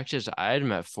 North Texas, I had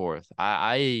them at fourth.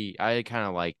 I kind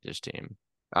of like this team.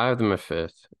 I have them at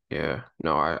fifth. Yeah.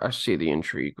 No, I see the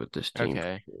intrigue with this team for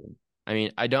Okay. sure. I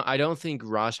mean, I don't think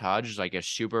Ross Hodge is like a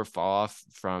super fall off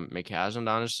from McCasland,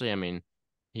 honestly. I mean,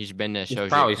 he's been the He's associate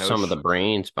probably some of the coach.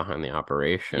 brains behind the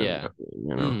operation. Yeah.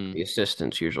 The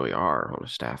assistants usually are on a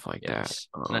staff like that. Yes.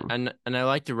 And I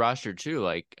like the roster too.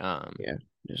 Like Yeah,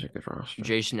 it's a good roster.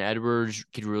 Jason Edwards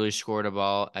could really score the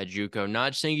ball at JUCO.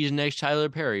 Not saying he's next Tyler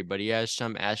Perry, but he has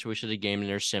some aspects of the game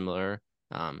that are similar.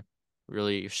 Um,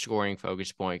 really scoring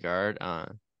focused point guard.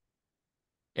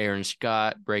 Aaron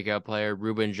Scott, breakout player.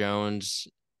 Ruben Jones,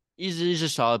 he's a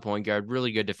solid point guard.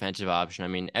 Really good defensive option. I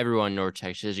mean, everyone in North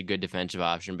Texas is a good defensive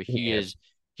option, but Yeah.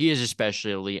 he is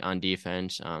especially elite on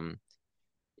defense. I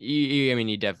mean,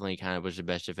 he definitely kind of was the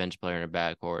best defense player in the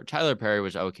backcourt. Tyler Perry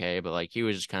was okay, but like he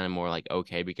was just kind of more like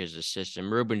okay because of the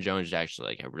system. Ruben Jones is actually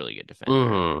like a really good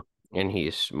defender. Hmm. And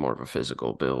he's more of a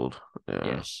physical build. Yeah.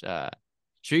 Yes.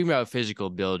 Speaking about physical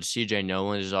build, CJ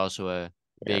Nolan is also a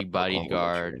Yeah. big bodied Oklahoma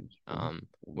guard. transfer.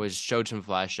 Was showed some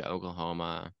flash to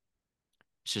Oklahoma.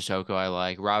 Sissoko I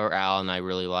like. Robert Allen I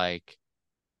really like.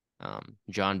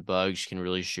 John Buggs can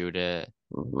really shoot it.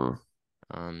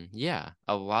 Hmm. Yeah,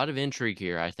 a lot of intrigue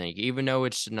here, I think, even though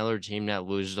it's another team that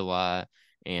loses a lot.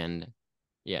 And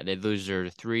yeah, they lose their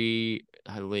three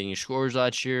leading scorers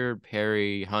last year,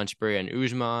 Perry, Huntsbury, and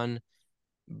Usman.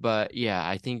 But yeah,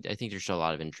 I think there's still a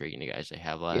lot of intriguing guys they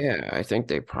have left. Yeah, I think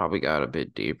they probably got a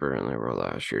bit deeper than they were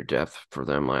last year. Depth for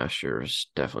them last year is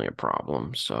definitely a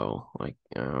problem. So, like,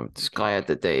 it's Okay. glad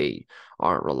that they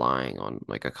aren't relying on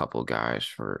like a couple guys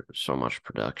for so much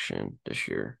production this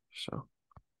year. So,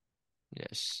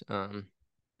 Yes.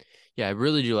 Yeah, I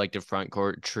really do like the front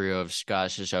court trio of Scott,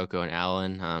 Sissoko, and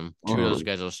Allen. Two of those mhm,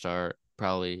 guys will start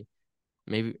probably.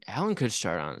 Maybe Allen could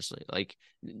start honestly. Like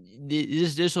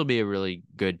this will be a really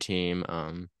good team.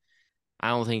 I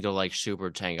don't think they'll like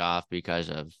super tank off because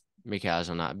of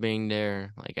McCaslin not being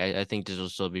there. Like I think this will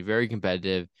still be very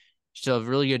competitive. Still have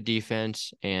really good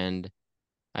defense, and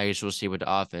I guess we'll see what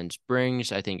the offense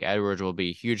brings. I think Edwards will be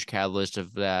a huge catalyst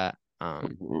of that.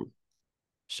 mhm.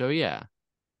 So yeah,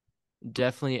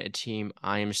 definitely a team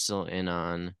I am still in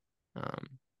on.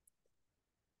 Um,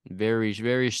 very,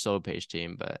 very slow paced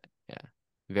team, but yeah,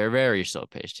 very, very slow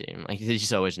paced team. Like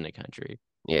he's always in the country.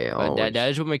 Yeah, But that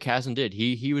always. is what McCaslin did.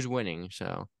 He was winning.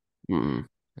 So Mhm.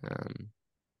 um,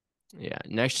 yeah.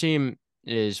 Next team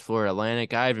is Florida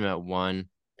Atlantic. I have them at one.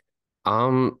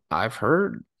 I've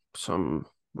heard some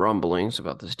rumblings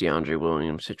about this DeAndre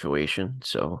Williams situation,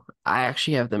 so I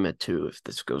actually have them at two if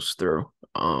this goes through.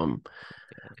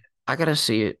 I gotta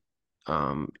see it.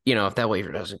 If that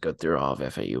waiver doesn't go through, I'll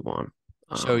have FAU one.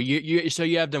 So Um,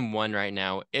 you have them one right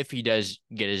now. If he does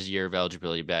get his year of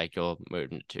eligibility back, you'll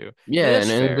move him to two. yeah, That's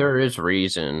and fair. there is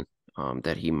reason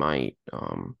that he might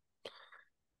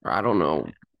I don't know.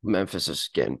 Memphis is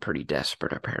getting pretty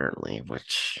desperate apparently,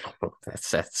 which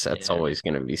that's Yeah. always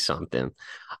going to be something.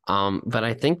 But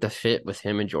I think the fit with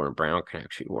him and Jordan Brown can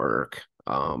actually work.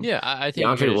 Yeah, I think it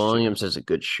DeAndre is too. Williams is a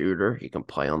good shooter. He can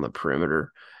play on the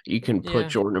perimeter. You can put Yeah.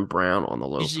 Jordan Brown on the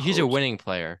low He's a post winning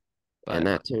player. and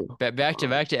But that too.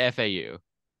 back to FAU.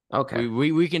 Okay,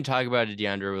 We can talk about the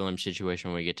DeAndre Williams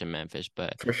situation when we get to Memphis,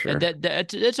 but for sure.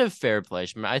 that's a fair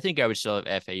placement. I think I would still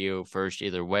have FAU first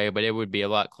either way, but it would be a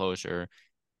lot closer.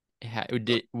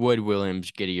 Would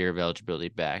Williams get a year of eligibility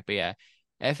back? But yeah,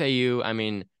 FAU. I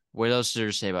mean, what else is there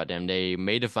to say about them? They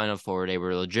made the Final Four. They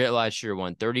were legit last year.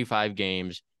 Won 35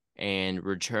 games and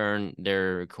returned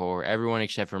their core. Everyone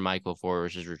except for Michael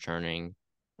Forrest is returning.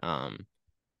 Um,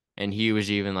 and he was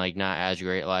even like not as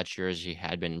great last year as he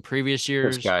had been in previous Those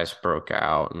years. guys broke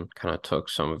out and kind of took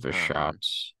some of his Um,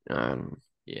 shots, and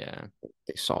yeah.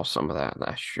 they saw some of that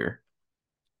last year.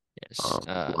 Yes.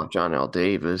 Love John L.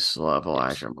 Davis, love Yes.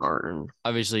 Elijah Martin.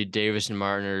 Obviously, Davis and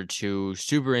Martin are two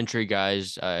super intrigue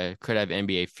guys. Could have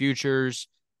NBA futures.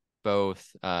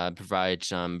 Both provide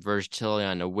some versatility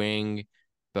on the wing.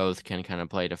 Both can kind of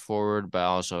play the forward, but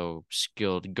also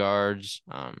skilled guards.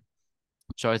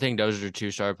 So I think those are two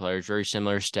star players. Very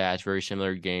similar stats, very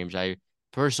similar games. I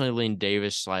personally lean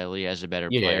Davis slightly as a better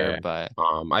player, Yeah. but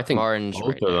I think Martin's both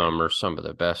right of there. them are some of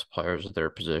the best players of their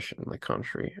position in the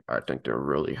country. I think they're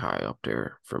really high up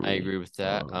there for I me. agree with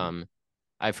that.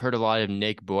 I've heard a lot of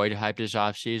Nick Boyd hype this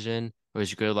offseason. It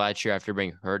was good last year after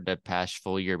being hurt the past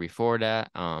full year before that.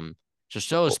 So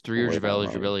still has 3 years Boyd, of I like.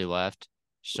 eligibility left.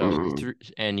 So Mhm.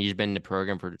 and he's been in the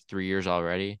program for 3 years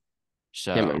already. Him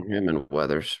So and him and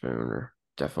Weatherspoon are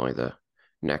definitely the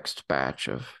next batch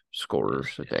of scorers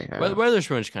yes, that they yes. have.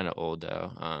 Weatherspoon's kind of old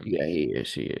though. Yeah, he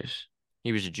is. He is.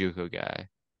 He was a JUCO guy.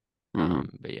 Hmm.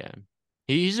 But yeah,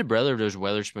 he's a brother of those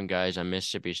Weatherspoon guys on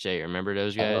Mississippi State. Remember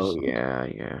those Oh guys? yeah,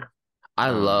 yeah. I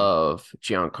Um, love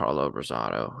Giancarlo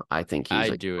Rosado. I think he's I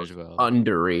like do the as most well.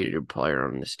 underrated player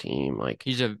on this team. Like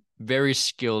He's a very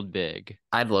skilled big.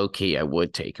 I'd low key, I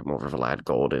would take him over Vlad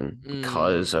Golden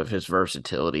because of Mm. his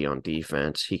versatility on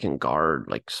defense. He can guard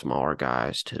like smaller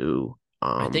guys too.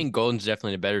 I think Golden's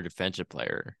definitely a better defensive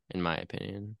player, in my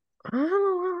opinion. I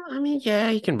don't know. I mean,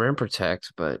 yeah, he can rim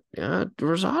protect, but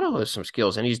Rosado has some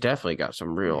skills, and he's definitely got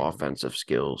some real Yeah. offensive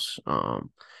skills.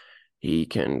 He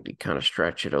can kind of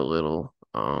stretch it a little.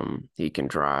 He can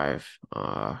drive.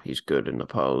 He's good in the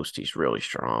post. He's really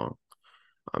strong.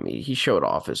 I mean, he showed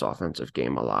off his offensive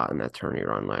game a lot in that tourney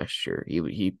run last year.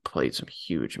 He played some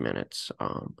huge minutes.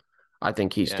 I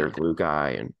think he's their Yeah. glue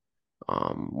guy and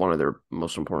one of their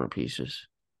most important pieces.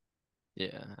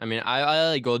 Yeah. I mean, I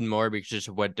like Golden more because just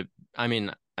I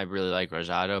mean, I really like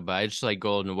Rosado, but I just like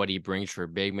Golden what he brings for a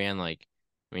big man. Like,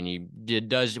 I mean,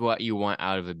 does what you want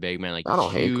out of a big man. Like, I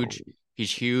don't hate him.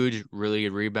 He's huge, really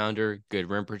good rebounder, good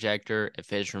rim protector. It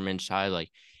fits from inside. Like,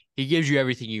 he gives you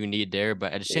everything you need there.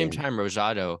 But at the same Yeah. time,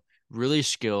 Rosado, really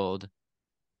skilled,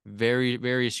 very,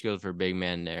 very skilled for a big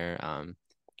man there.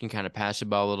 Can kind of pass the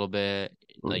ball a little bit,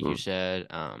 like you Hmm. said.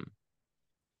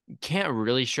 Can't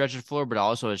really stretch the floor, but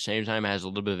also at the same time has a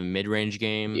little bit of a mid-range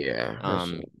game. Yeah.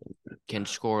 Um, can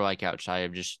score like outside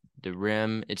of just the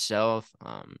rim itself.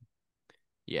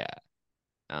 Yeah.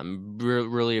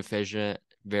 Really efficient,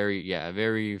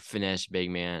 very finesse big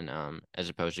man. As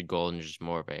opposed to Golden, just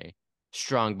more of a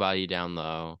strong body down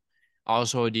low.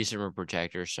 Also a decent rim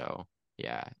protector. So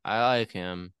yeah, I like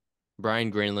him.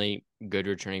 Brian Greenlee, good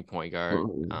returning point guard.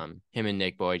 Mhm. Him and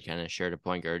Nick Boyd kind of shared the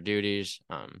point guard duties.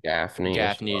 Gaffney as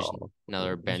Gaffney's well.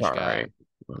 another He's bench all guy. right.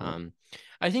 Uh, Um,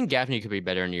 I think Gaffney could be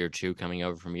better in year two coming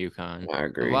over from UConn. I A lot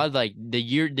agree. of like the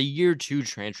year two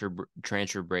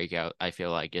transfer breakout, I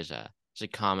feel like is a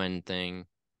common thing.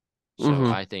 So Hmm.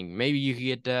 I think maybe you could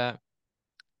get that.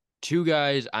 Two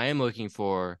guys I am looking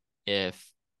for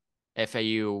if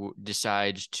FAU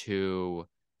decides to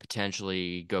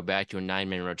potentially go back to a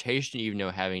 9-man rotation, even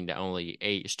though having the only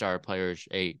 8 star players,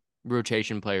 8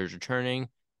 rotation players returning,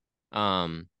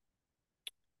 um,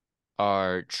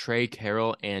 are Trey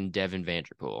Carroll and Devin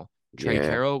Vanderpool. Trey Yeah,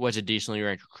 Carroll was a decently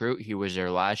ranked recruit. He was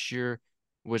there last year.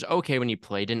 Was okay when he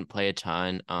played, didn't play a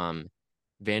ton.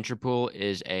 Vanderpool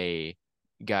is a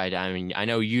guy that, I mean, I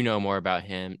know you know more about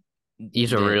him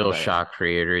he's a than, real but shot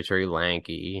creator. He's very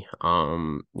lanky.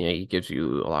 Yeah, he gives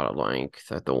you a lot of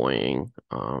length at the wing.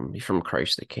 He's from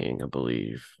Christ the King, I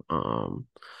believe.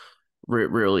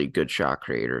 Really good shot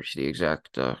creator. He's the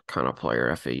exact kind of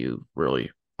player FAU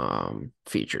really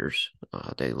features.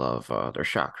 They love their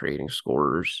shot creating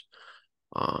scorers.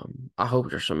 I hope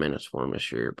there's some minutes for him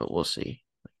this year, but we'll see.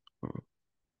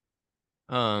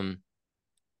 um,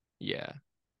 yeah.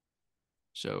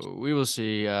 So we will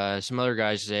see. Some other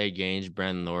guys today, Gaines,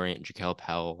 Brandon Laurie, and Jaquel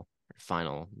Powell are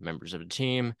final members of the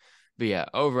team. But yeah,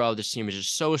 overall, this team is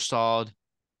just so solid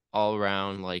all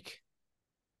around. Like,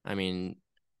 I mean,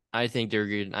 I think they're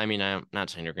good. I mean, I'm not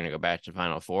saying they're going to go back to the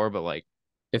Final Four, but like,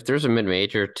 If there's a mid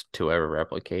major to ever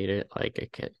replicate it, like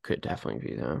it could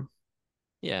definitely be them.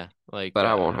 yeah, like, But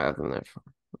I won't have them that far.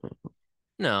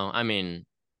 no, I mean,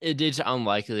 it's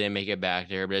unlikely they make it back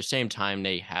there, but at the same time,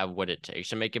 they have what it takes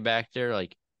to make it back there.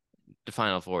 Like, the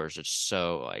Final Four is just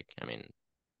so, like, I mean,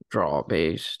 Draw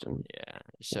based and yeah,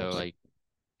 so like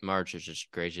March is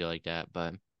just crazy like that.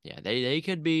 But yeah, they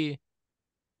could be.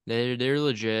 They're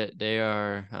legit. They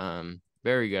are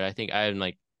very good. I think I have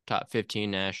like top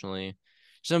 15 nationally.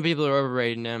 Some people are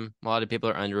overrating them. A lot of people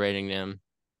are underrating them.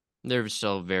 They're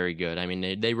still very good. I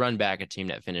mean, they run back a team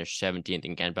that finished 17th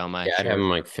in Ken Palm yeah, last I'd have year. them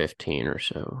like 15 or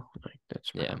so. Like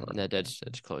that's Yeah, probably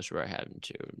that's close to where I have them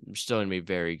too. Still gonna be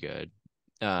very good.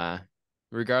 Uh,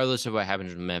 Regardless of what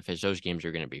happens with Memphis, those games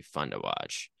are gonna be fun to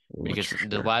watch much because for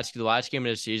the sure. last game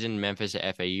of the season, Memphis at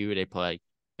FAU, they play like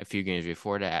a few games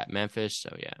before that at Memphis.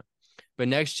 So yeah. But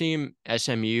next team,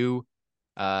 SMU,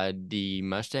 the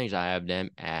Mustangs, I have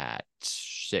them at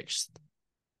sixth.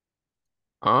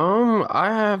 I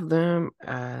have them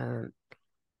at, I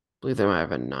believe they might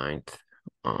have a ninth.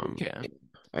 Um, Okay.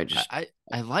 I I, just I,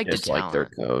 I like the dislike their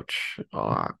talent. coach a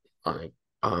lot. Like,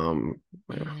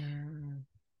 yeah. Mm,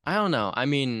 I don't know. I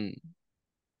mean,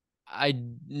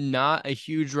 I'm not a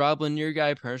huge Rob Lanier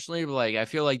guy personally, but like I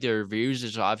feel like the reviews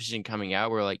is obviously coming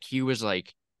out where like he was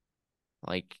like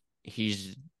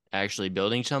he's actually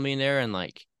building something there and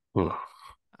like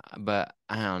but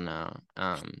I don't know.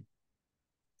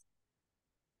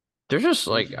 There's just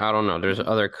like I don't know. There's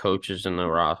other coaches in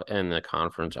the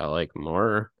conference I like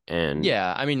more, and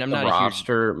Yeah, I mean I'm the not a huge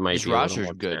roster might this be a little roster's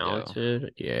more good though.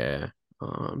 talented. Yeah.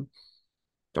 Um,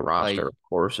 the roster, Like of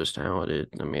course, is talented.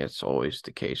 I mean, it's always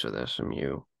the case with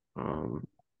SMU.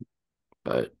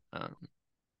 But um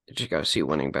you just got to see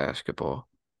winning basketball.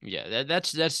 yeah,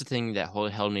 that's the thing that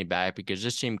held me back because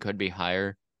this team could be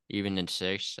higher even than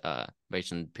six,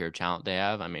 based on the pure talent they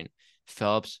have. I mean,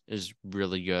 Phillips is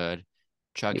really good.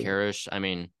 Chuck Yeah. Harris, I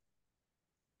mean,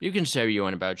 you can say what you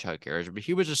want about Chuck Harris, but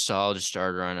he was a solid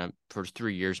starter on a for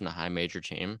 3 years in a high major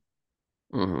team.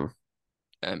 Hmm.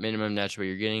 At minimum, that's what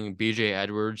you're getting. BJ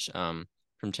Edwards,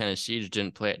 from Tennessee, just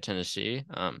didn't play at Tennessee.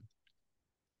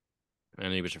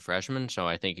 And he was a freshman, so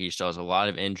I think he still has a lot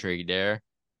of intrigue there.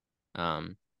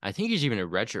 I think he's even a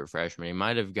redshirt freshman. He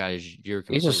might have got his year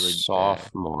He's a completely back.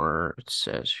 sophomore, it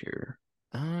says here.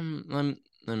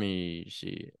 Let me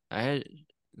see. I had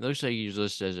looks like he's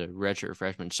listed as a redshirt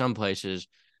freshman. Some places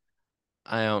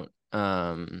I don't.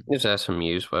 It's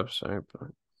SMU's website, but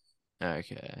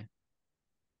Okay,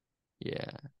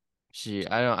 yeah. See,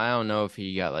 I don't know if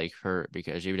he got like hurt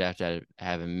because he would have to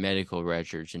have a medical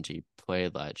redshirt since he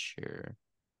played last year.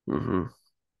 hmm.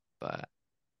 But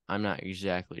I'm not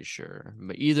exactly sure.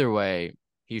 But either way,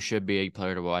 he should be a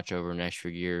player to watch over the next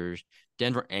few years.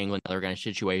 Denver Anglin, another kind of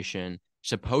situation.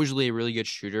 Supposedly a really good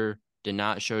shooter. Did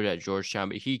not show it at Georgetown,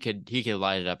 but he could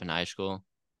light it up in high school.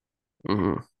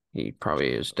 Hmm. He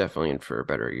probably is definitely in for a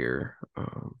better year.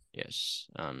 Yes.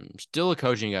 Still a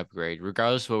coaching upgrade,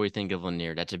 regardless of what we think of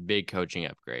Lanier. That's a big coaching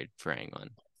upgrade for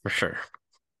England. For sure.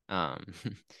 Um,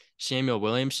 Samuel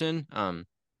Williamson.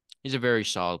 He's a very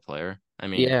solid player. I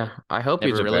mean, Yeah, I hope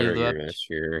he's never a really better year lived. this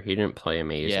year. He didn't play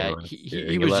amazing Yeah, last year.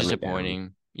 he He was let me down.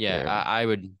 disappointing. Yeah, Yeah, I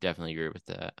would definitely agree with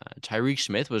that. Tyreek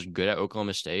Smith was good at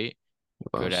Oklahoma State,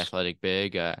 he good was. athletic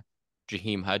big.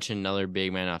 Jaheim Hudson, another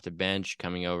big man off the bench,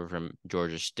 coming over from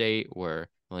Georgia State, where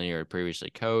Lanier had previously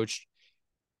coached.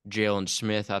 Jalen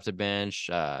Smith off the bench.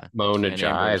 Mona Kevin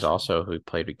Jai is Ambrose, also who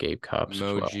played with Gabe Cupps as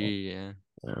well. Moji, yeah,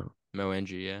 Yeah. Mo Ng,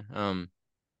 yeah.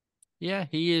 Yeah,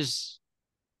 he is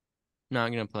not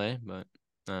gonna play, but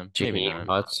maybe Jaheim not.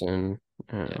 Hudson.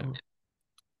 Yeah, Yeah.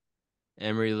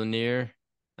 Emery Lanier,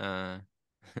 uh,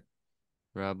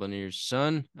 Rob Lanier's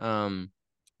son,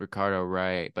 Ricardo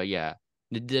Wright. But yeah,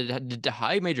 the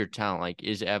high major talent like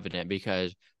is evident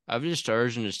because of the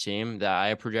stars in this team that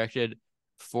I projected.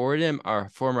 Four of them are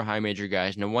former high major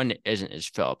guys, and the one that isn't is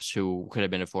Phelps, who could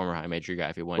have been a former high major guy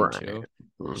if he wanted Right. to.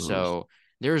 Mhm. So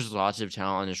there's lots of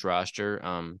talent on this roster.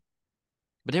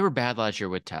 But they were bad last year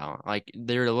with talent. Like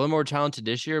they're a little more talented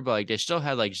this year, but like they still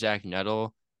had like Zach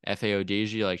Nettle,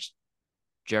 FAODG, like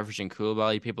Jefferson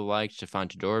Coulibaly, people like Stefan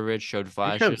Todorovic showed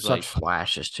They showed flashes. such Like,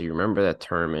 flashes too. You remember that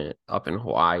tournament up in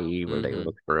Hawaii where they hmm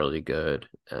looked really good,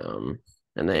 and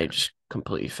they yeah. just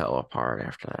completely fell apart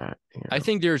after that. I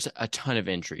think there's a ton of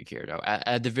intrigue here, though,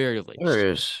 at the very least.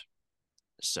 There is.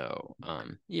 So,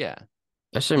 yeah,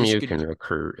 this SMU can could,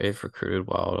 recruit. They've recruited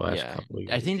well the last yeah. couple of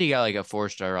I years. think they got like a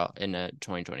 4-star in the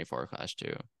 2024 class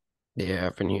too. Yeah,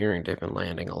 I've been hearing they've been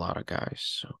landing a lot of guys.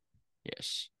 So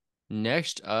Yes.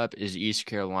 Next up is East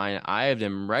Carolina. I have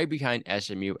them right behind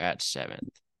SMU at seventh.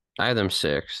 I have them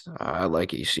sixth. I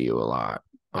like ECU a lot.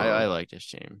 I like this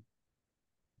team.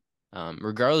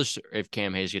 Regardless if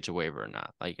Cam Hayes gets a waiver or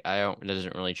not. Like I don't, it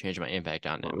doesn't really change my impact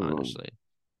on them, Um, honestly.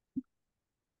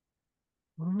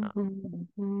 Uh,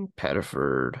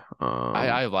 Pettiford.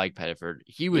 I like Pettiford.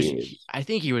 He is. I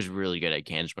think he was really good at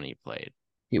Kansas when he played.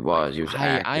 He Like was. He was I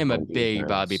active am a on big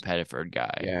Bobby defense. Pettiford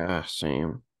guy. Yeah,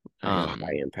 same. He's a high Um,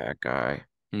 impact guy.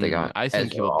 They got I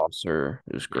think he Ezra will. Officer,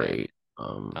 who's Yeah. great.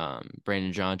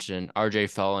 Brandon Johnson, RJ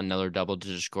Fell, another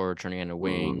double-digit scorer, turning on a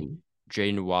wing. Mm,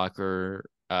 Jaden Walker,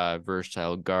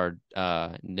 versatile guard.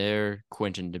 There,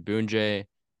 Quentin DeBunje,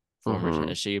 former hmm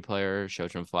Tennessee player,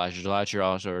 showed some flashes last year.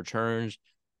 Also returns.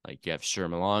 Like you have Sir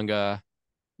Malonga,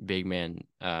 big man,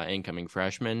 incoming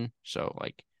freshman. So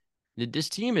like this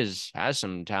team has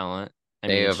some talent. I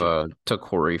They mean, have it's a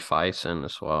Takori Fison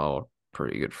as well.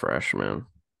 Pretty good freshman.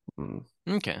 Mm,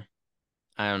 okay.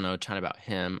 I don't know a ton about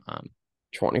him.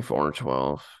 24 and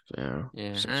 12. Yeah.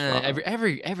 Yeah. 6'5".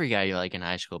 Every guy you like in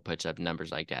high school puts up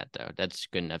numbers like that though. That's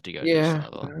good enough to go to this Yeah.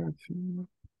 level.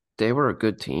 They were a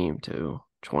good team too.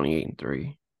 28 and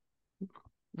 3.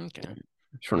 Okay.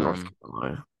 It's from North Um.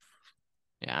 Carolina.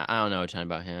 Yeah, I don't know a ton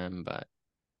about him, but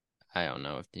I don't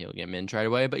know if he'll get min right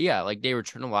away. But yeah, like they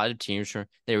return a lot of teams from.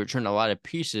 They return a lot of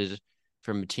pieces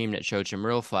from a team that showed some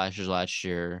real flashes last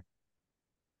year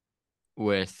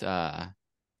with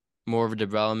more of a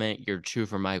development. Year two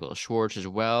for Michael Schwartz as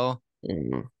well.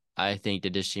 Mhm. I think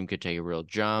that this team could take a real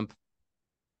jump.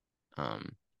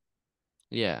 Um,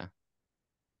 yeah.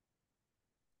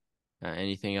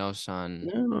 Anything else on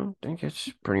No, I think it's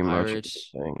pretty much Pirates?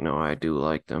 everything. No, I do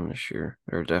like them this year.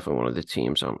 They're definitely one of the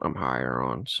teams I'm higher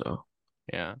on. So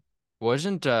Yeah.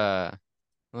 Wasn't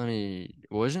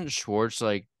wasn't Schwartz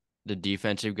like the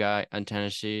defensive guy on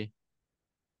Tennessee?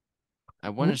 I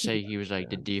want to say he was like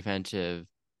the defensive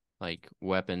like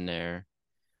weapon there.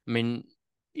 I mean,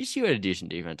 ECU had a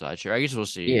decent defense last year. I guess we'll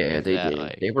see yeah, if they that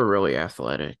did. They like were really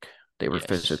athletic. They were yes.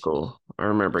 physical. I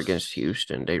remember against Yes.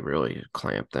 Houston, they really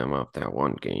clamped them up that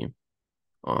one game.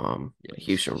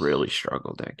 Houston Yes. really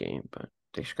struggled that game, but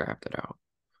they scrapped it out.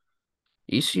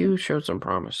 ECU showed some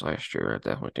promise last year. I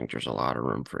definitely think there's a lot of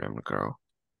room for them to grow.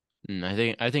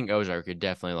 I think Ozark could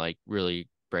definitely like really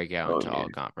break out Oh into yeah, all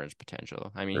conference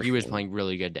potential. I mean, for he was sure. playing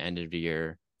really good at the end of the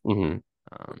year. hmm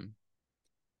Um,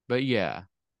 but yeah,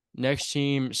 next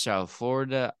team, South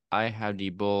Florida. I have the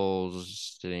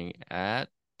Bulls sitting at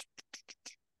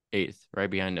eighth, right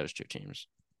behind those two teams.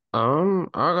 I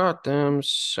got them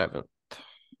seventh.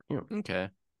 Yeah. Okay.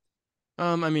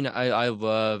 I mean, I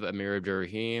love Amir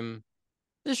Abdur-Rahim.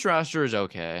 This roster is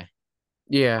okay.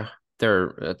 Yeah,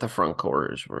 they're at the front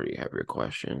court is where you have your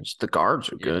questions. The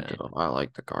guards are good Yeah. though. I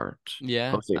like the guards.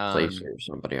 Yeah. Jose Placer is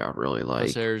somebody I really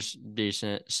like. Placer's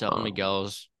decent. Selton Um,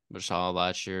 Miguel's was solid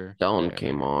last year Dellen there.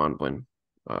 came on when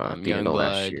at the end of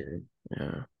last Youngblood, year.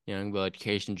 Yeah. Youngblood,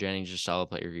 Casey Jennings, a solid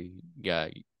player. You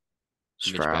got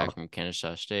Mitch back Stroud. from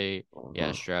Kennesaw State.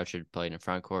 Yeah, Hmm. Stroud should play in the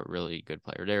front court. Really good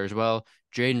player there as well.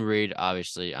 Jaden Reed,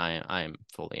 obviously, I am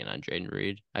fully in on Jaden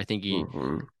Reed.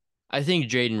 Hmm. I think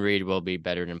Jaden Reed will be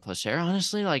better than Placer,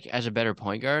 honestly, like as a better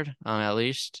point guard, at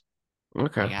least.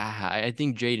 Okay. Like I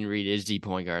think Jaden Reed is the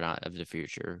point guard of the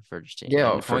future for this team, and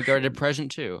Yeah, the for point guard sure. of the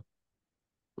present too.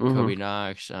 Hmm. Kobe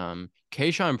Knox,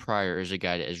 Kayshawn Pryor is a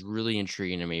guy that is really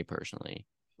intriguing to me personally.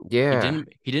 Yeah,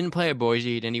 He didn't play at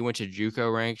Boise, then he went to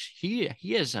JUCO ranks. He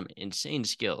has some insane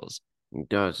skills. it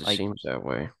does. It Like seems that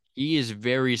way. he is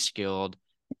very skilled.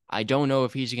 I don't know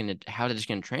if he's gonna how that's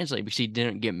gonna translate because he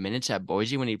didn't get minutes at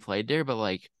Boise when he played there, but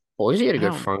like Boise had a I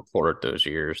good don't. front court those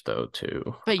years, though,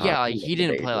 too. But yeah, like Even he in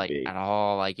the didn't play like AAB. at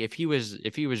all. Like if he was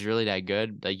really that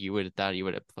good, like you would have thought he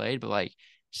would have played. But like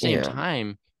same Yeah,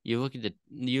 time, you look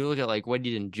at like what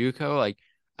he did in JUCO. Like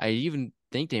I even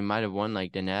think they might have won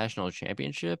like the national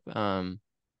championship.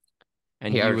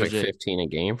 And he he averaged like was a 15 a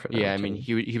game for yeah. them, I mean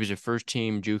too. he was a first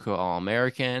team JUCO All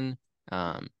American.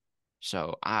 Um,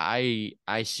 so I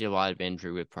see a lot of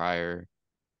injury with Pryor.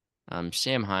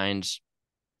 Sam Hines,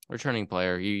 returning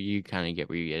player, you kind of get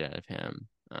what you get out of him.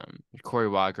 Corey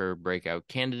Walker, breakout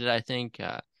candidate, I think.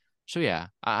 So yeah,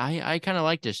 I kind of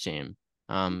like this team.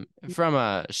 From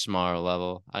a smaller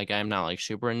level, like I'm not like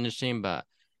super in this team, but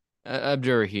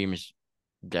Abdur Rahim is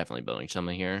definitely building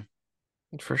something here.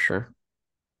 For sure.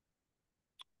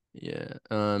 Yeah.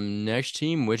 Next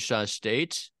team, Wichita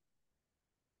State.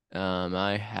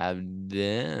 I have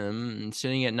them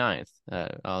sitting at ninth.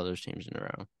 All those teams in a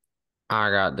row. I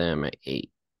got them at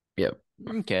 8. Yep.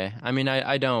 Okay. I mean,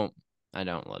 I don't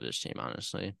love this team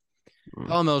honestly. Mm.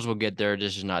 Paul Mills will get there.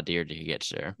 This is not the year that he gets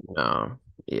there. No.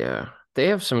 Yeah. They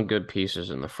have some good pieces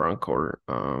in the front court.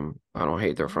 I don't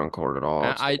hate their front court at all.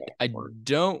 It's the back I court.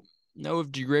 don't know if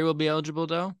DeGray will be eligible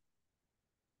though.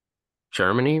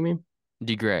 Germany, you mean?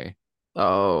 DeGray.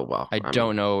 Oh, well, I I mean,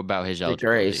 don't know about his the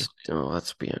Grace. eligibility. Oh,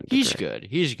 let's be on the He's Grace. good.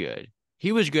 He's good.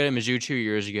 He was good at Mizzou 2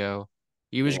 years ago.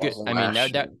 He It was good. wasn't I mean last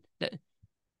year. that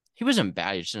he wasn't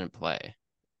bad. He just didn't play.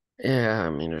 Yeah, I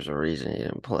mean, there's a reason he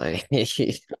didn't play.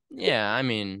 He's Yeah, I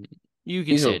mean you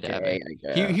can say that, okay,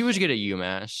 but I he guess. was good at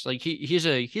UMass. Like he's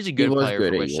a He good was player good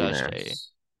for at Wichita State. UMass.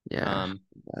 Yeah, Um,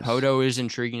 that's Poto is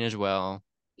intriguing as well.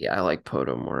 yeah. I like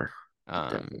Poto more, um,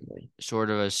 definitely. Sort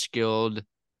of a skilled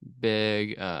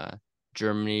big.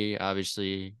 Germany,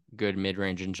 obviously, good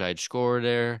mid-range inside scorer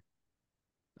there.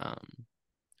 Um,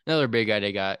 Another big guy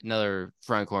they got, another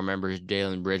front court member is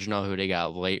Dalen Bridgenell, who they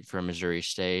got late from Missouri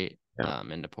State, Yeah,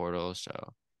 in the portal.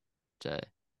 So it's a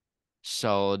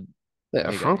solid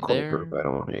yeah. Front pickup court group, there. I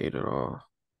don't hate at all.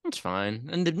 It's fine,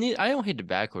 and I don't hate the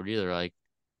backcourt either. Like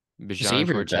Bijan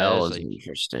Xavier Bell Cortez, is like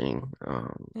interesting.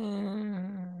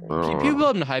 People Uh,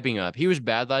 have been hyping him up. He was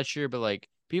bad last year, but like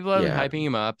people have been yeah, hyping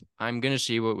him up. I'm gonna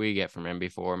see what we get from him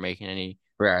before making any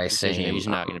right. decision that Same. he's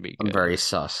not gonna be I'm good. very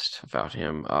sussed about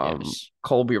him. Yes.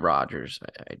 Colby Rogers,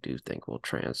 I do think will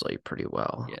translate pretty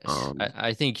well. Yes.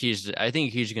 I think he's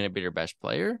gonna be their best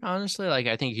player, honestly. Like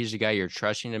I think he's the guy you're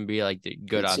trusting to be like the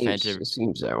good It offensive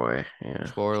seems that way. Yeah.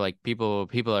 scorer. Like people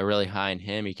are really high on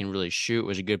him. He can really shoot,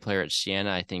 was a good player at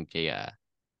Siena. I think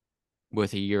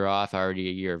with a year off, already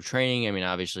a year of training. I mean,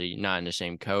 obviously not in the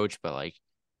same coach, but like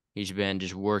he's been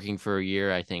just working for a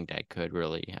year. I think that could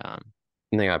really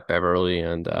And they got Beverly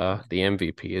and the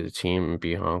MVP of the team,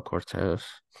 Bihan Cortez.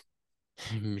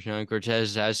 Jean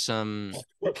Cortez has some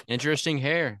interesting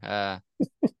hair.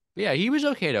 Yeah, he was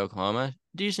okay at Oklahoma.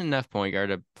 Decent enough point guard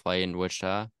to play in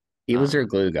Wichita. He was their Um,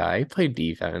 glue guy. He played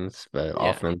defense, but yeah,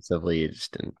 offensively, it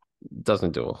just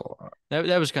doesn't do a whole lot.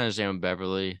 that was kind of the same with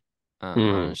Beverly.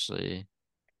 Mm, Honestly,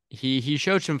 he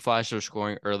showed some flashes of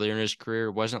scoring earlier in his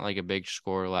career. Wasn't like a big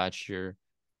scorer last year,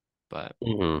 but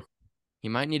mm, he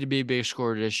might need to be a big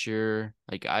scorer this year.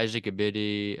 Like Isaac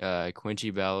Abidi,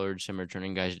 Quincy Ballard, some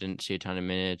returning guys didn't see a ton of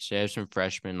minutes. They have some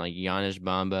freshmen like Giannis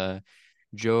Bamba,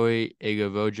 Joey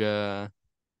Igavoja.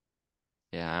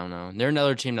 Yeah, I don't know. They're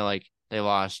another team that like they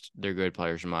lost their good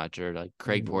players from last year. Like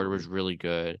Craig Porter was mm. really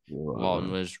good.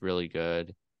 Walton was really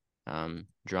good.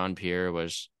 John Pierre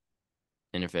was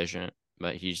inefficient,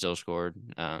 but he still scored.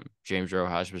 James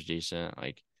Rojas was decent.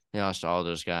 Like they lost all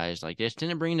those guys. Like they just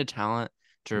didn't bring the talent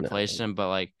to replace No, them. But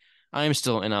like I'm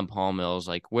still in on Paul Mills.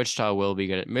 Like Wichita will be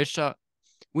good at Wichita.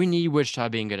 We need Wichita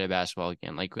being good at basketball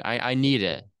again. Like I need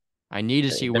it. I need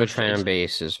to see their Wichita. fan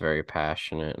base is very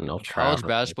passionate, and they'll College travel.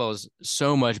 basketball is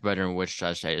so much better than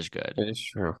Wichita State is good. It is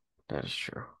true. That is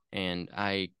true. And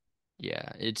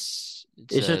yeah, it's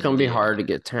It's just gonna be hard to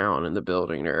get talent in the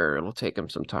building there. It'll take them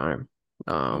some time.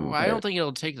 I don't But think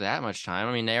it'll take that much time.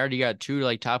 I mean, they already got two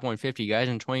like top 150 guys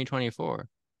in 2024.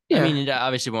 I yeah, mean, it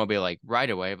obviously won't be like right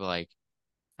away, but like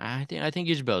I think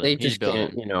he's They building. He's just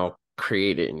can't, building.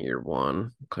 create it in year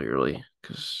one, clearly,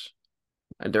 because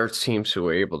there's teams who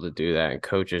are able to do that, and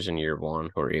coaches in year one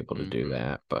who are able to do Mm-hmm.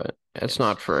 that, but it's Yes.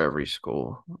 not for every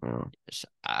school. Yes.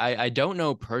 I don't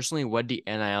know personally what the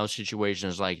NIL situation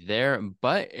is like there,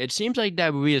 but it seems like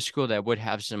that would be a school that would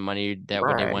have some money that would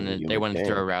Right, you they would want to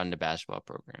throw think. around the basketball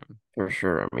program. For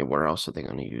sure. I mean, where else are they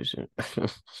going to use it?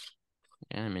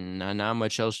 Yeah, I mean, not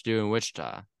much else to do in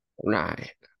Wichita.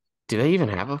 Right. Do they even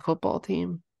have a football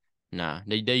team? Nah,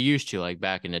 they used to like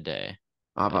back in the day.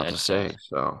 I'm about to That's say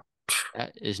so.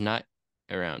 that is not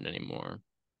around anymore.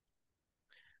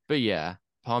 But yeah,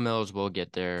 Paul Mills will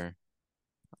get there.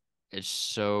 It's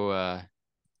so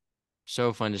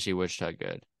fun to see Wichita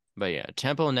good. But yeah,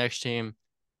 Temple next team.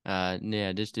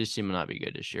 Yeah, this team will not be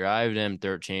good this year. I have them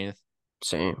 13th.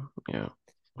 Same. Yeah.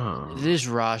 Um, This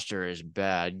roster is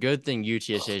bad. Good thing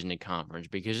UTSA is in the conference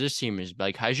because this team is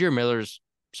like Hyzier Miller's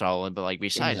solid, but like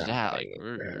he's besides not that, like banging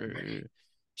for him.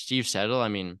 Steve Settle. I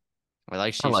mean, I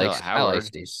like I Steve like Settle at I like Howard.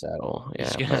 Steve Settle.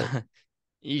 He's Yeah, but gonna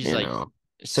he's you like know,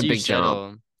 it's a Steve big jump.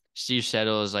 Settle. Steve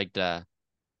Settle is like the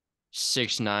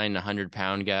 6'9",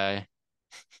 100-pound guy.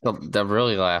 The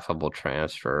really laughable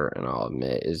transfer, and I'll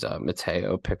admit, is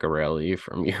Matteo Picarelli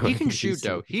from He can shoot UMBC.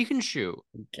 though. He can shoot.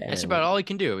 That's about Again, all he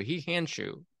can do. He can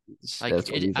shoot. Like that's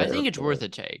what he's I there think it's worth for. a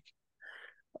take.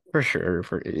 For sure.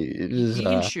 For it is He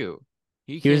can shoot.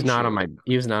 He he was can not on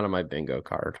shoot. my bingo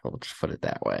card. We'll just put it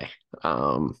that way.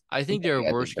 I think But there are yeah,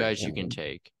 I worse think there's guys you can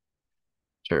take.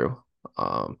 true.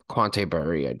 Quante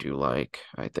Berry, I do like.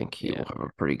 I think he Yeah. will have a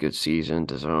pretty good season.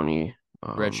 Dezzoni.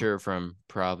 Redshirt from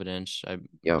Providence, I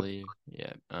Yep. believe.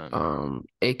 Yeah.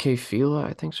 AK Fila,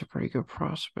 I think is a pretty good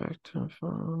prospect.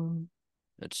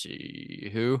 Let's see.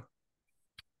 Who?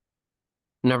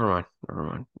 Never mind. Never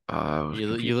mind. I was You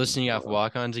confused. listening off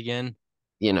walk-ons again?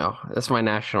 That's my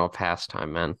national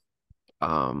pastime, man.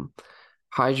 Um,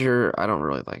 Heiser, I don't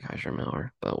really like Heiser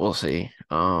Miller, but we'll see.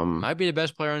 Might be the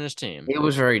best player on this team. It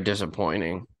was very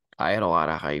disappointing. I had a lot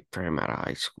of hype for him out of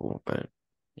high school, but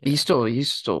Yeah.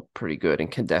 he's still pretty good and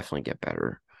can definitely get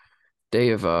better. They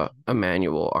have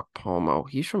Emmanuel Okpomo.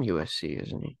 He's from USC,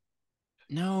 isn't he?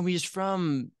 No, he's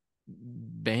from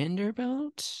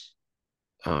Vanderbilt.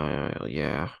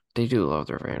 Yeah, they do love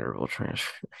their Vanderbilt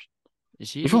transfers.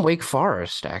 Is He's from he? Wake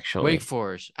Forest, Wake actually.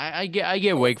 Forest. I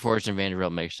get Wake Forest and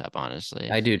Vanderbilt mixed up,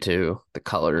 honestly. I do too. The Uh,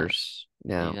 colors,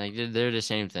 yeah. like they're the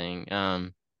same thing.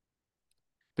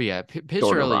 But yeah, Pitts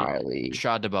Jordan really Riley.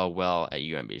 shot the ball well at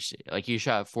UMBC. Like he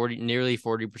shot nearly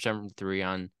 40% from three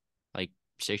on like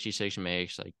 66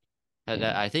 makes. Like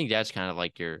Yeah. I think that's kind of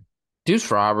like your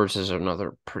Deuce Roberts is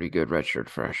another pretty good redshirt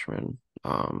freshman.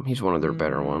 He's one of their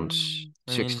better ones.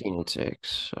 I mean, 16 and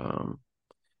 6.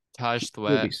 Taj He'll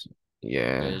be, Thweat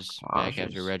yeah, is back Taj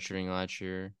after is. redshirting last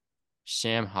year.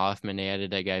 Sam Hoffman, they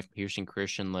added that guy from Houston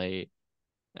Christian late.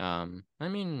 I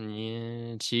mean,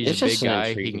 yeah, he's a It's just big an guy.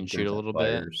 He can intriguing shoot group a of little bit.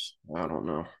 players. I don't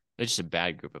know. It's just a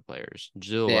bad group of players.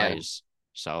 Jalil Yeah, White is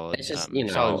it's solid, just,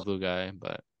 solid glue guy,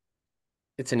 but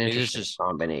it's an this interesting is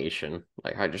combination.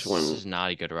 Like I just this wouldn't. is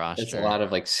not a good It's a roster. lot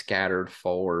of like scattered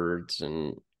forwards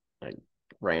and like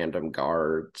random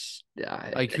guards.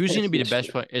 Yeah, Like, who's going to be the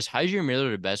best player? Is Hyzier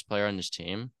Miller the best player on this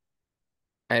team?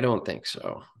 I don't think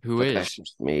so, Who but that's is?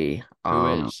 just me.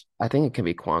 Who is? I think it could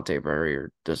be Quante Berry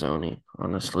or Dezzoni,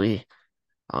 honestly.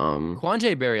 Um,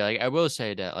 Quante Berry. Like, I will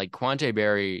say that, like, Quante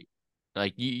Berry,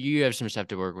 like, you have some stuff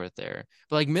to work with there.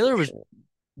 But, like, for Miller was sure.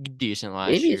 decent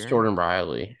last Maybe it's year. Jordan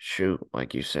Riley, shoot,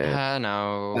 like you said, but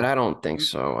No. I don't think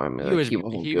so. I mean, like he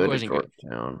wasn't He good at wasn't good.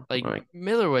 Georgetown. Like, Like,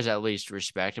 Miller was at least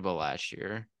respectable last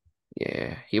year.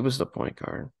 yeah, he was the point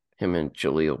guard. Him and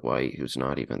Jaleel White, who's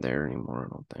not even there anymore.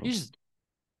 I don't think. He's,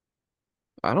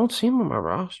 I don't see him on my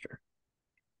roster.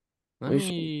 let Let me see.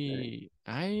 me,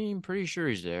 I'm pretty sure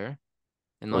he's there.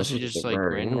 Oh, Unless this you is at just, the like,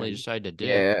 very randomly end. decide to dip.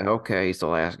 Yeah, okay, he's the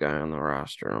last guy on the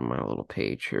roster on my little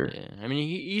page here. Yeah. I mean,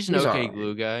 he's an He's all okay right.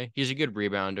 glue guy. He's a good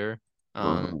rebounder.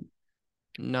 Um,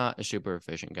 Mhm. Not a super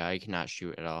efficient guy. He cannot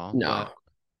shoot at all. No,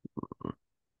 But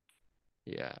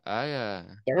yeah,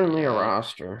 certainly a yeah,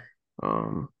 roster.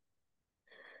 Um,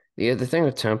 yeah, the thing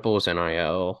with Temple is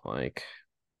NIL. Like,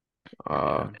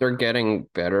 yeah. they're getting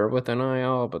better with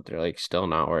NIL, but they're like still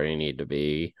not where they need to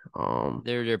be.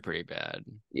 They're pretty bad,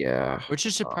 Yeah. which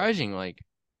is Uh, surprising. Like,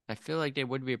 I feel like they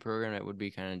would be a program that would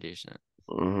be kind of decent.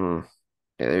 mhm.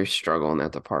 Yeah, they're struggling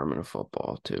that department of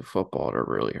football too. Football, they're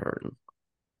really hurting.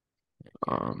 Yeah,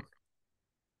 Um,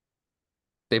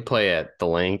 they play at the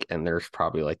link, and there's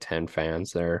probably like 10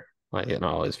 fans there. Like,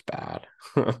 it's bad.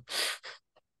 yeah,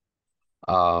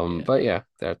 But yeah,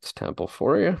 that's Temple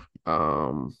for you.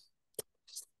 Um,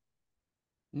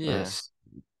 yeah. yes.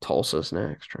 Tulsa's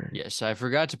next, right? Yes, I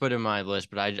forgot to put in my list,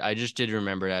 but I just did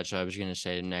remember that, so I was gonna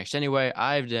say next. Anyway,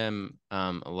 I have them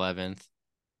 11th.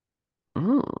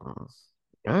 Mm,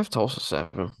 I have Tulsa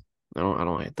 7. I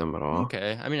don't hate them at all.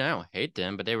 Okay. I mean, I don't hate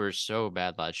them, but they were so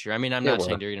bad last year. I mean, I'm They not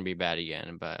saying were. they're gonna be bad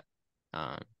again, but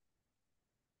um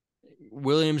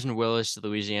Williams and Willis to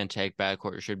Louisiana Tech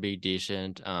backcourt should be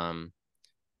decent.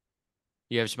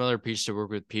 You have some other pieces to work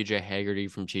with. PJ Haggerty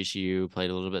from TCU played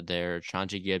a little bit there.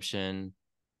 Chauncey Gibson,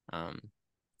 um,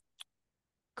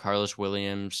 Carlos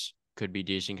Williams could be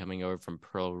decent coming over from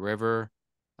Pearl River.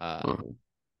 Uh, Mhm.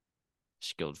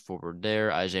 skilled forward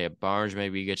there. Isaiah Barnes,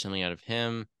 maybe you get something out of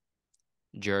him.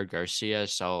 Jared Garcia,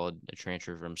 solid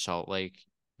transfer from Salt Lake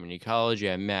Community College. You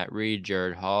have Matt Reed,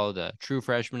 Jared Hall, the true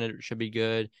freshman it should be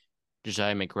good.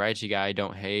 Josiah McWright's a guy I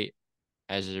don't hate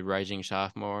as a rising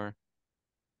sophomore.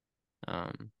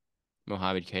 Um,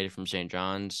 Mohamed Keita from St.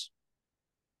 John's.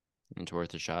 It's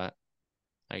worth a shot,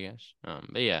 I guess.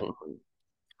 But yeah, Mhm.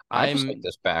 I just like I'm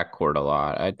this backcourt a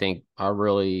lot.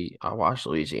 I watched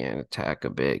Louisiana Tech a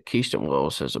bit. Keyston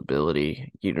Willis's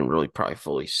ability, you didn't really probably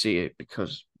fully see it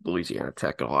because Louisiana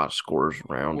Tech had a lot of scores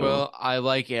around him. I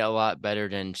like it a lot better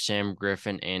than Sam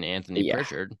Griffin and Anthony Yeah,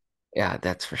 Pritchard. yeah,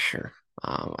 that's for sure.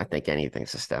 I think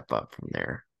anything's a step up from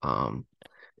there.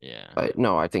 Yeah. But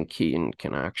no, I think Keaton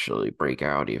can actually break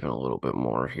out even a little bit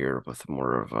more here with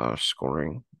more of a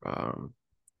scoring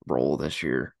role this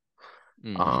year.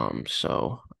 Mm-hmm.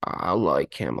 So I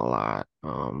like him a lot.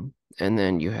 And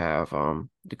then you have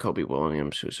Jacoby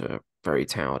Williams, who's a very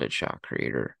talented shot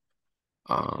creator.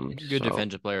 Um, Good so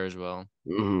defensive player as well.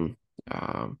 mhm.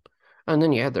 um, and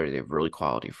then yeah, they have really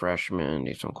quality freshmen,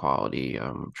 they have some quality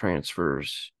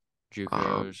transfers.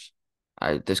 Um, Jucos.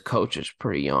 I this coach is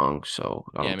pretty young, so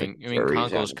I Yeah, don't think I mean,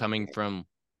 jury's out Conkle's on coming him. from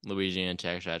Louisiana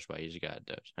Tech, so that's why he's got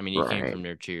those. I mean, he came from Right.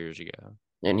 there 2 years ago.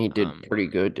 And he did Um, pretty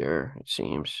good there, it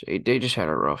seems. They just had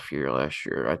a rough year last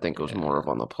year. I think it was more yeah, of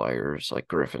on the players. Like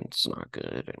Griffin's not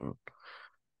good, and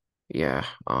yeah,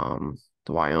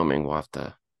 the Wyoming will have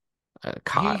to.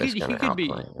 Cott is going he to could outplay be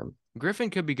him. Griffin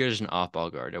could be good as an off-ball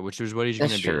guard, which is what he's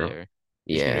That's gonna be true. there.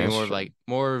 He's gonna Yeah, be that's true.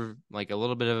 more of like a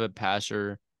little bit of a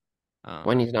passer.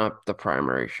 When he's Um, not the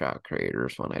primary shot creator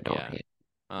is when I don't yeah. hit.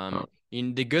 Um,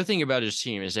 The good thing about his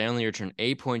team is they only returned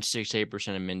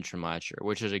 8.68% of minutes from last year,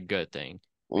 which is a good thing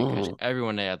because mhm.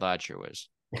 everyone they had last year was,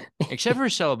 except for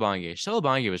Celebangi.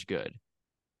 Celebangi was good.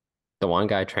 The one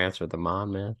guy transferred the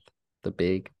Monmouth,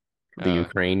 the Uh,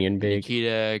 Ukrainian big.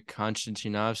 Nikita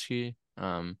Konstantinovsky.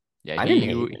 Yeah, I didn't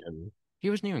hate him. he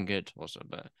wasn't even good also,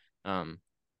 but um,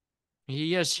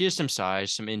 he has some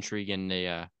size, some intrigue in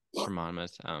the for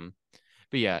Monmouth.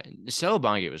 But yeah,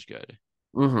 Celebangi was good.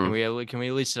 Hmm. Can we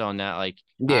at least sit on that? Like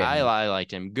Yeah, I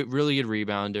liked him. Good, really good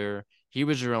rebounder. He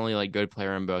was their only like good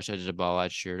player on both sides of the ball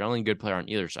last year. The only good player on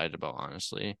either side of the ball,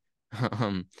 honestly.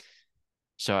 um,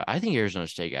 so I think Arizona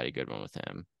State got a good one with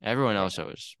him. Everyone yeah. else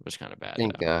was kind of I bad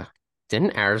think though.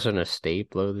 didn't Arizona State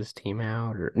blow this team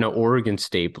out, or no? Oregon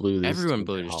State blew this Everyone team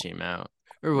blew his out. team out.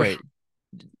 Or wait,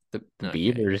 The okay.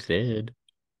 Beavers did.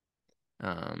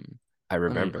 Um, I let me.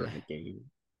 remember the game.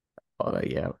 Oh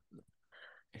yeah,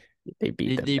 they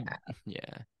beat them They bad.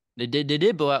 yeah. They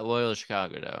did blow out Loyola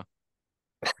Chicago though.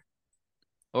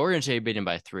 Oregon State beat him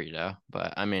by 3 though.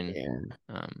 But I mean, Yeah.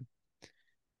 um,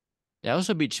 they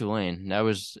also beat Tulane. That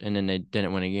was, and then they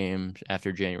didn't win a game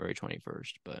after January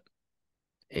 21st. But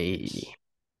Hey,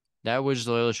 that was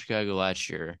Loyola Chicago last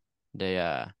year. They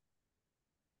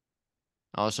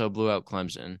also blew out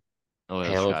Clemson. Loyola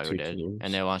tale of Chicago two did, and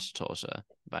teams. they lost to Tulsa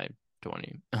by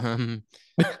 20.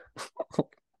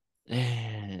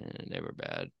 They were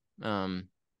bad.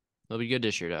 They'll be good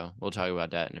this year though. We'll talk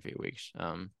about that in a few weeks.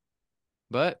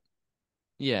 But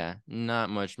yeah, not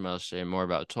much more to say more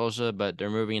about Tulsa, but they're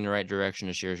moving in the right direction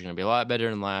this year. Is going to be a lot better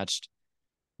than last.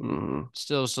 Hmm.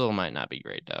 Still might not be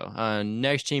great though.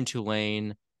 Next team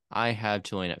Tulane. I have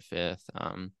Tulane at fifth.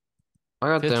 I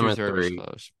got Fifth them through at third was 3.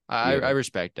 close. I Yeah.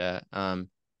 respect that.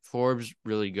 Forbes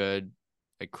really good.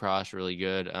 Like Cross really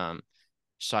good.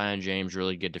 Sion James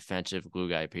really good defensive glue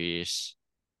guy piece.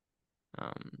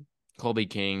 Um, Colby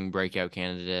King breakout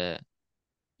candidate.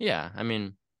 Yeah, I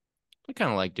mean, I kind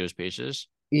of like those pieces.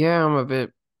 Yeah, I'm a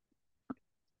bit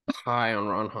high on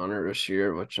Ron Hunter this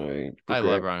year, which I I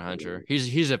love regret. Ron Hunter.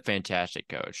 He's a fantastic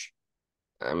coach.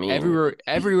 I mean,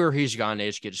 Everywhere he's gone, they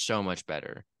just get so much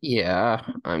better. yeah,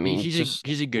 I mean, just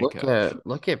He's a good coach.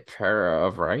 look at Para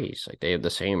of Rice. Like they have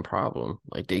the same problem.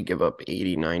 Like they give up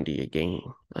 80, 90 a game.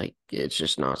 Like it's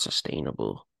just not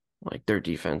sustainable. Like their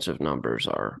defensive numbers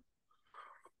are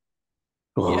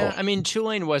Yeah, oh, I mean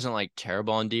Tulane wasn't like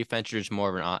terrible on defense. Just more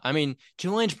of an. I mean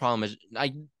Tulane's problem is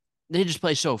they just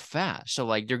play so fast. So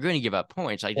like they're going to give up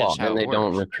points. Like that's Well, how and it they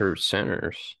don't works. recruit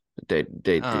centers. They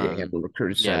Um, haven't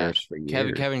recruited yeah, centers for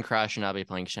Kevin years. Kevin Crash should not be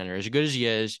playing center. As good as he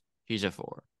is, he's a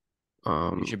four.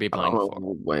 He should be I don't playing four.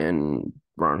 know when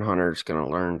Ron Hunter's gonna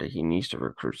learn that he needs to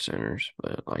recruit centers,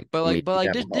 but like maybe But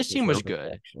like that'll help this his team was rim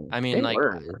good. protection. I mean, They like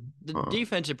were. the Um,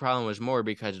 defensive problem was more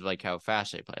because of like how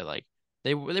fast they play. Like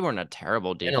they weren't a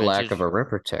terrible and a defense. lack of It's a rim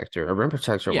protector. A rim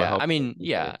protector will yeah. help I you mean, guys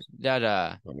yeah. That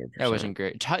 100%. wasn't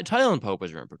great. Tylen Pope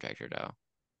was a rim protector though.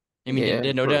 I mean, Yeah, for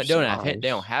they don't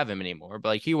size. have him anymore, but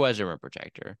like he was a rim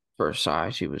protector. For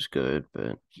size, he was good,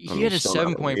 but I He mean, had he's a still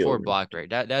not a real 7.4 rim block rate.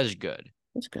 protector. That is good.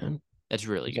 That's good. That's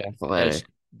really He's good. That is athletic.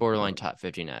 borderline Um, top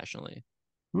 50 nationally.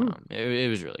 hmm, It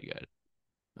was really good.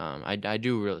 I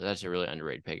do really that's a really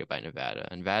underrated pickup by Nevada.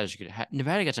 And Nevada's good.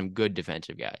 Nevada got some good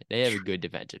defensive guys. They have a good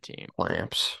defensive team.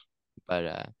 Clamps.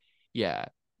 But yeah,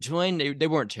 Tulane they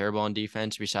weren't terrible on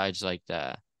defense. Besides like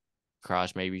the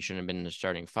Cross maybe shouldn't have been in the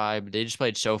starting five. But they just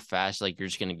played so fast. Like you're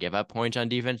just gonna give up points on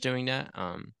defense doing that.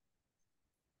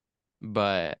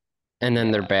 But And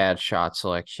then their yeah, bad shot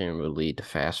selection would lead to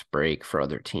fast break for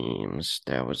other teams.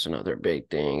 That was another big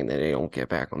thing that they don't get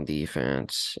back on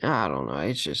defense. I don't know.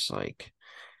 It's just like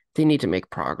they need to make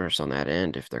progress on that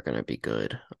end if they're going to be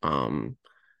good.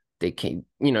 They can,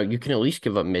 you can at least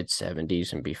give up mid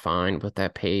 70s and be fine with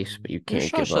that pace, but you their can't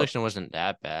shot give up selection wasn't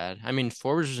that bad. I mean,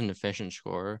 Forbes was an efficient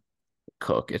scorer.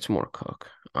 Cook. It's more Cook.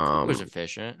 Cook was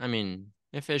efficient. I mean,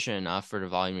 efficient enough for the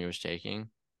volume he was taking.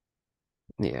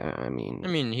 Yeah, I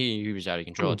mean, he was out of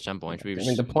control at some points. We I mean,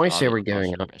 was the points they were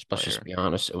giving also their up, best let's just player. be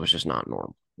honest, it was just not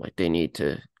normal. Like they need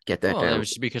to get that Well, it down.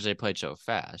 was because they played so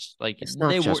fast. Like It's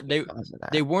not just because of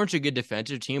they that. weren't a good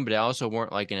defensive team, but they also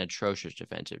weren't like an atrocious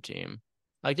defensive team.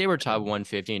 Like they were top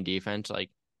 150 in defense. Like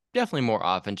definitely more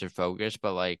offensive focused,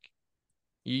 but like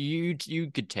you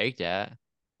could take that.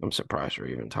 I'm surprised we're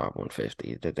even top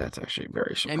 150. That's actually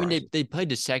very I mean, surprising. they played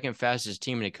the second fastest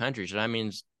team in the country, so that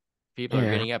means people are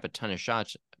Yeah. getting up a ton of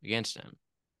shots against them.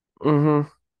 Mm-hmm.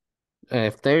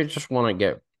 If they just want to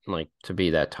get like to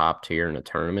be that top tier in a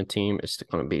tournament team, it's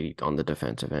going to be on the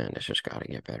defensive end. It's just got to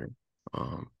get better.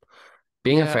 Um,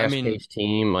 Being a Yeah, I mean, fast-paced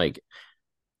team, like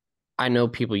I know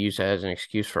people use that as an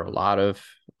excuse for a lot of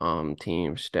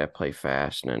teams that play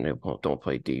fast and then they don't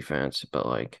play defense, but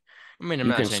like I'm you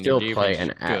not can saying their still play defense is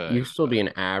you good, can still be but an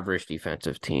average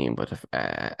defensive team, but if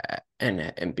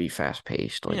and be fast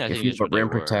paced. I mean, Like I if think you that's have what a they rim were.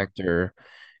 protector,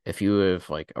 if you have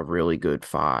like a really good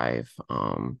five,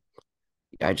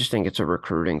 I just think it's a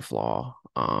recruiting flaw.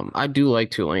 I do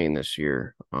like Tulane this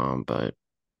year, but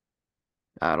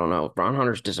I don't know. Ron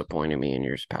Hunter's disappointed me in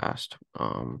years past.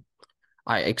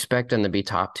 I expect them to be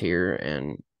top tier,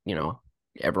 and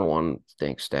everyone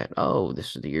thinks that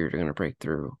this is the year they're going to break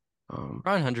through. Um,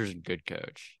 Ron Hunter's a good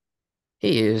coach.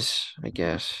 he is, I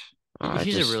guess. I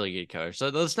He's a just really good coach. So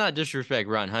let's not disrespect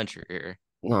Ron Hunter here.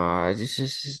 no,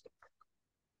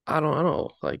 I don't know.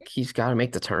 Like he's got to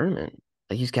make the tournament.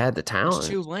 Like he's got the It's talent. He's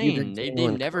a Tulane. They've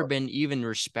genuine never cook. been even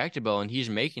respectable, and he's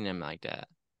making them like that.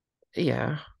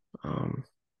 Yeah. Um,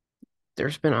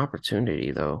 there's been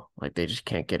opportunity though. Like they just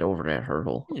can't get over that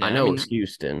hurdle. You know, I I know it was mean,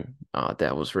 Houston.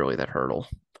 That was really that hurdle,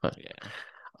 but yeah.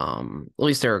 at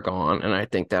least they're gone, and I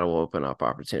think that'll open up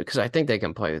opportunity because I think they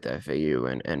can play with FAU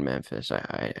and Memphis.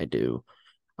 I do.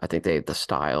 I think they have the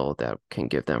style that can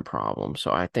give them problems.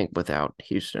 So I think without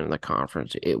Houston in the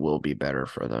conference, it will be better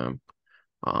for them.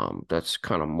 That's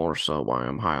kind of more so why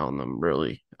I'm high on them,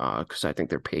 really, because I think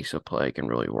their pace of play can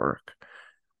really work.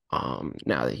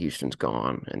 Now that Houston's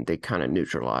gone, and they kind of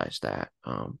neutralized that.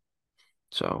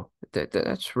 So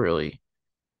that's really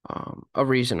a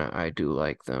reason I do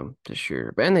like them this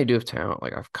year. And they do have talent.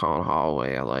 Like I've Colin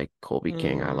Holloway, I like Colby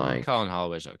King, I like. Colin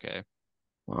Holloway's okay.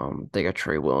 They got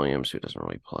Trey Williams, who doesn't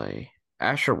really play.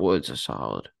 Asher Woods is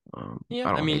solid. Yeah,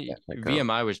 I I don't hate mean, that pickup.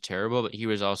 VMI was terrible, but he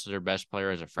was also their best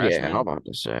player as a Yeah, I'm freshman. about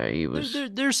to say he was.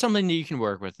 There's something that you can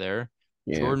work with there.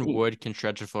 Yeah, Jordan Wood can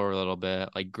stretch the floor a little bit.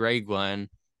 Like Greg Glenn,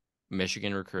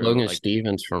 Michigan recruit. Logan Like,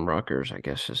 Stevens from Rutgers, I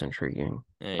guess, is intriguing.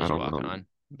 I he's don't know walking on.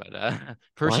 But why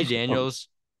Percy is he from Daniels,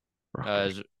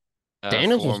 Rutgers. is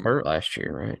Daniels was form hurt last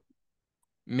year, right?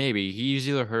 maybe he's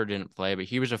either hurt or didn't play, but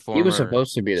he was a He was former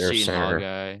supposed to be their Seton Hall center.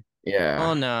 guy. Yeah.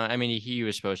 Well, no, I mean he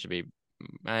was supposed to be.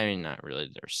 I mean, not really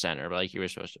their center, but like he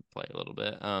was supposed to play a little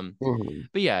bit. Mhm.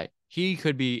 But yeah, he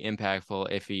could be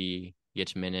impactful if he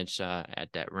gets minutes at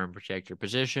that rim protector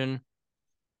position.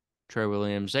 Trey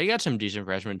Williams, they got some decent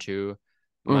freshmen too.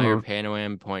 Meyer Mhm.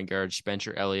 Panawam, point guard,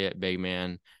 Spencer Elliott, big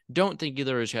man. Don't think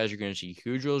either of those guys are going to see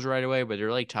huge roles right away, but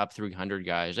they're like top 300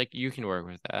 guys. Like you can work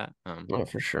with that. Oh,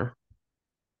 for sure.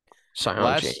 Sion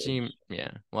James.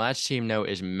 Last team note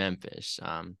is Memphis.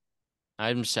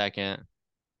 I'm second.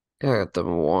 I got the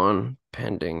one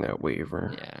pending that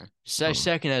waiver. Yeah, Um,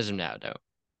 second as of now though.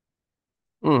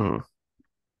 hmm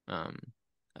Um,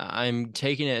 I'm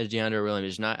taking it as DeAndre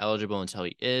Williams is not eligible until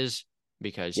he is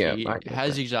because Yeah, he I get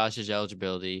has that. exhausted his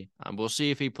eligibility. We'll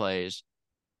see if he plays,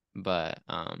 but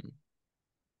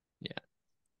yeah,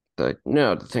 The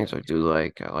things I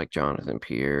like Jonathan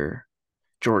Pierre.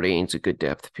 Jordan's a good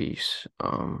depth piece.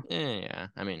 yeah.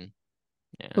 I mean,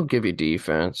 yeah. He'll give you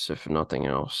defense if nothing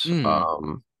else.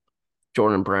 Mm-hmm.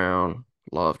 Jordan Brown,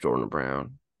 love Jordan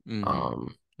Brown. Mm-hmm.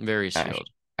 Um, Very Ash, skilled.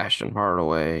 Ashton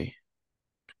Hardaway,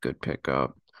 good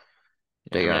pickup.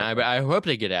 Yeah, They I mean, got I hope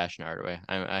they get Ashton Hardaway.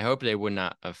 I hope they would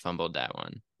not have fumbled that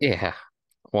one. yeah.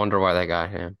 Wonder why they got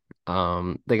him.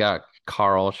 They got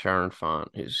Carl Sharon Font.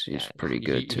 He's Yeah, pretty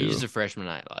good he's too. the freshman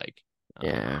I like.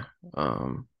 Yeah.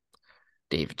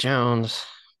 David Jones.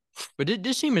 But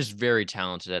this team is very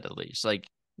talented at least. Like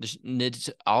this, it's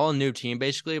all a new team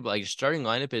basically, but like starting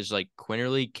lineup is like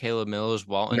Quinterly, Caleb Mills,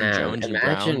 Walton, Man, Jones, and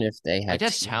imagine Brown. if they Like had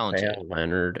that's T.J. talented.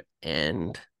 Leonard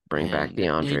and bring back And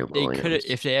DeAndre they could have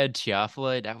if Williams. they had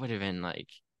Tiafale, that would have been like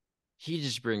he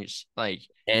just brings like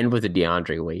And with a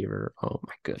DeAndre waiver. Oh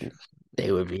my goodness.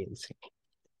 They would be insane.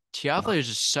 Tiafale Oh, is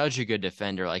just such a good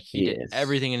defender. Like he he did is.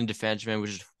 everything in defenseman,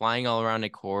 was just flying all around the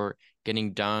court,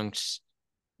 getting dunks,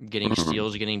 getting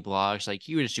steals, Mhm. getting blocks. Like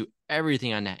he would just do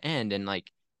everything on that end. And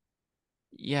like,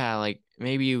 yeah, like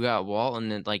maybe you got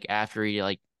Walton and like after he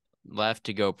like left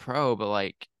to go pro, but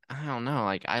like I don't know.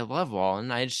 Like I love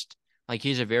Walton. I just like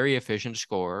he's a very efficient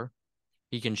scorer.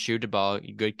 He can shoot the ball,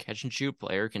 good catch and shoot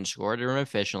player, can score the rim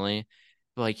efficiently.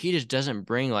 But like he just doesn't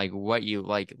bring like what you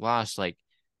like lost. Like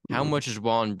how Mhm. much does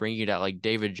Walton bring you that like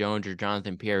David Jones or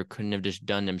Jonathan Pierre couldn't have just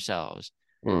done themselves?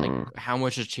 Like Mhm. how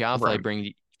much does Tiafale Right.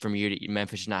 bring from you that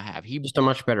Memphis did not have? Just a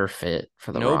much better fit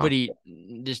for the roster. Nobody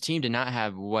this team did not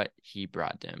have what he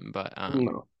brought them. But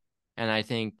No. and I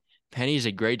think Penny's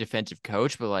a great defensive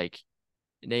coach, but like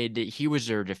he was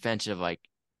their defensive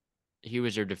he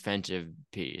was their defensive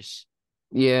piece.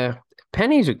 Yeah.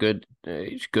 Penny's a good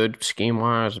he's good scheme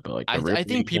wise, but like the rim I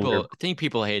runner, think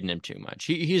people hating him too much.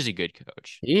 He's a good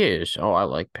coach. he is. Oh, I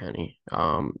like Penny.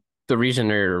 The reason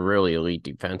they're really elite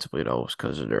defensively though is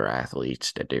because of their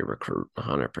athletes that they recruit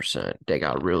 100%. They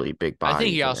got Yeah. really big I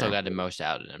think he bodies and also got the athletes. most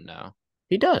out of him though.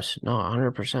 He does. No,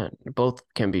 100%. Both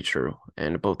can be true,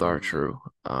 and both are Hmm. true.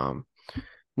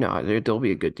 No, they'll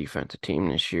be a good defensive team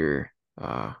this year.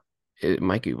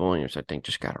 Mikey Williams, I think,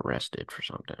 just got arrested for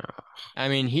something. I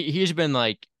mean, he's been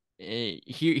like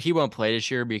he won't play this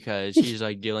year because he's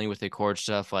like dealing with the court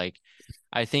stuff. Like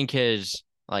I think his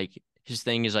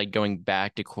thing is like going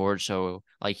back to court, so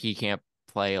like he can't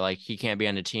play, like he can't be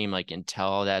on the team like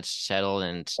until that's settled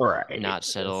and it's All right, not it's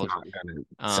settled. not gonna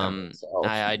settle Um, itself.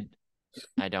 I I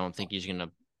I don't think he's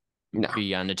gonna No.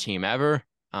 be on the team ever.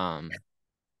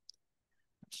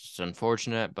 It's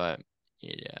unfortunate, but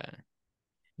yeah,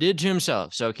 did to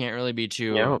himself, so can't really be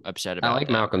too Yeah, upset I about like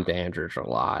that. Malcolm Dandridge a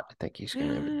lot. I think he's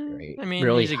gonna be great. I mean,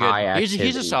 Really high he's a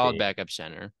activity solid big. backup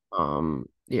center.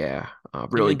 Yeah, Him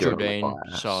really and good on the Jourdain,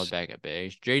 solid glass. backup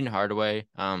big. Jaden Hardaway,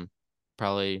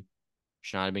 probably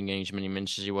should not have been getting as many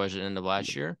minutes as he was at the end of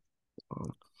last year.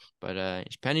 Um, But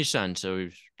he's Penny's son, so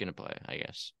he's gonna play, I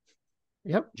guess.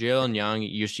 yep. Jalen Young,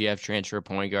 UCF transfer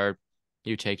point guard.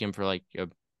 You take him for like a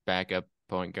backup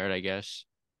point guard, I guess.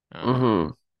 Um, hmm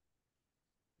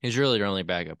he's really their only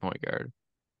backup point guard.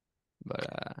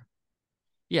 But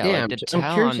yeah, Yeah, like the I'm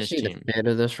talent curious on to this see the team. fit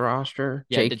of this roster.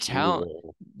 Yeah, the JQ talent,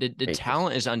 will the make this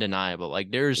talent is undeniable.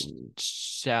 Like there's team.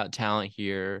 talent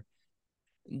here.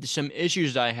 Some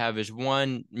issues that I have is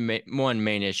one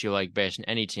main issue, like based on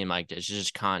any team like this, is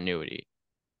just continuity.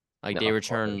 Like No, they of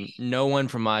return course. no one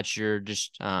from last year,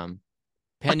 just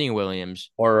pending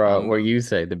Williams. Or Um, what you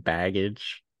say, the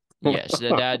baggage. yes,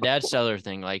 that's the other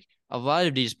thing. Like a lot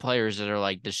of these players that are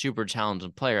like the super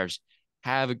talented players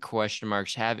have question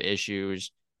marks, have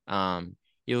issues.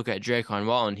 You look at Draycon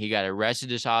Walton, he got arrested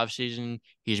this offseason.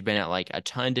 He's been at like a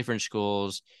ton of different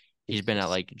schools. He's been at Jesus.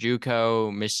 like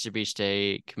JUCO, Mississippi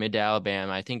State, committed to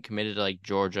Alabama, I think committed to like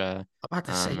Georgia. I'm about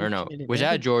to say Or he no, committed was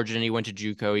at every. Georgia and he went to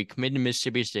JUCO. He committed to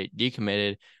Mississippi State,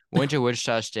 decommitted, went to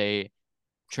Wichita State,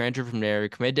 transferred from there,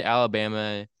 committed to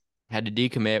Alabama, had to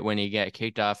decommit when he got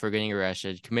kicked off for getting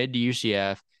arrested, committed to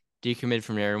UCF, decommitted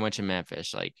from there and went to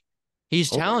Memphis. Like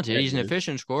he's Oh my talented, he's an goodness.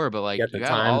 efficient scorer, but like Get the you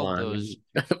have all of timeline. those.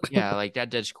 Yeah, like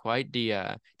that's quite the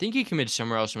I think he committed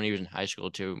somewhere else when he was in high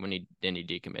school too, when he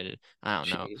decommitted. I don't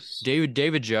know. Jeez.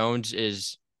 David Jones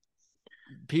is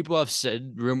people have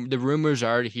said the rumors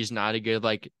are he's not a good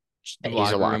like He's a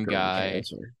locker room locker room guy.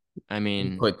 cancer. I He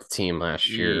mean, quit the team last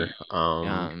he, year.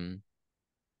 um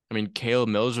I mean, Caleb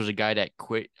Mills was a guy that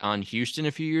quit on Houston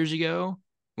a few years ago.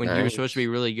 when he was supposed to be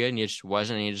Nice. really good and he just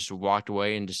wasn't. And he just walked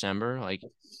away in December. Like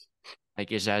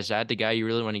is that the guy you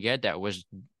really want to get? That was,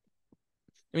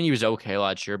 I mean, he was okay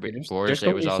last year, but Florida There's State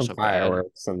gonna was be some also bad.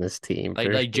 fireworks on this team for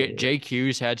Like sure.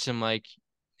 JQ's had some like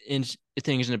in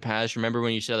things in the past. Remember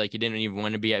when you said like he didn't even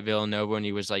want to be at Villanova when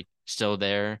he was like still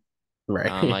there?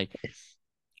 Right. Like Just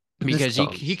because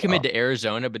dumb he stuff. committed to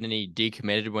Arizona, but then he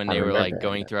decommitted when I they were remember like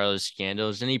going that. through all those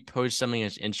scandals. Then he posted something in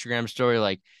his Instagram story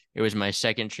like it was my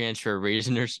second chance for a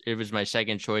reason, or it was my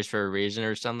second choice for a reason,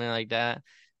 or something like that.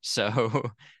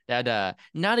 So that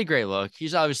not a great look.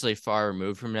 He's obviously far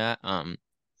removed from that.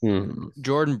 Hmm.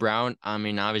 Jordan Brown, I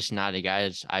mean, obviously not a guy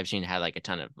that's I've seen had like a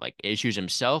ton of like issues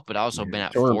himself, but also Yeah. been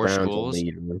at Jordan four Brown's a schools.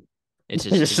 leader. It's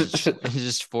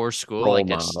just four school. Role Like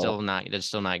model. that's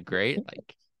still not great.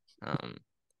 Um,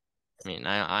 I mean,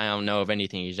 I don't know of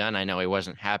anything he's done. I know he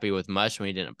wasn't happy with Muss when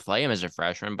he didn't play him as a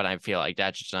freshman, but I feel like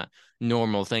that's just a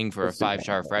normal thing for a Listen,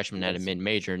 five-star freshman at a listen.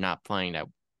 mid-major not playing. That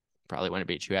probably wouldn't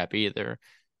be too happy either.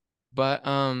 But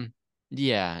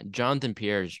yeah, Jonathan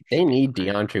Pierce They should be need fine.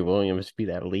 DeAndre Williams to be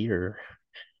that leader,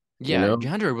 you Yeah, know?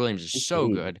 DeAndre Williams is They so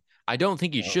need good. I don't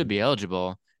think he should him. be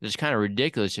eligible. It's kind of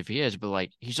ridiculous if he is, but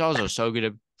like he's also so good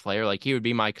a player. Like he would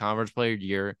be my conference player of the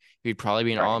year. He'd probably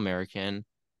be an Right. All-American.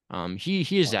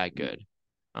 He is that good.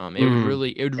 Mhm.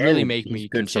 It would really And make he's me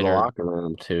good for the consider. locker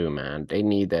room too, man. They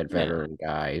need that Yeah. veteran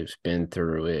guy who's been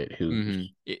through it, who's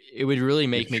It would really for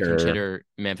make me sure. consider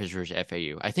Memphis versus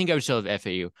FAU. I think I would still have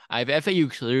FAU. I have FAU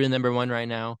clear number one right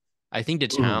now. I think the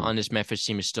talent Hmm. on this Memphis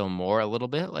team is still more a little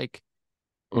bit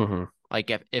Hmm. like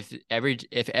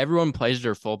if everyone plays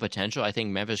their full potential, I think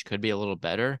Memphis could be a little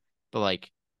better. But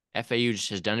like FAU just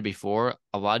has done it before.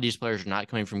 A lot of these players are not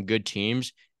coming from good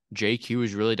teams. JQ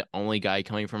is really the only guy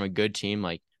coming from a good team.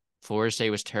 Like Florida State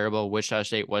was terrible. Wichita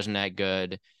State wasn't that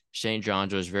good. St.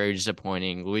 John's was very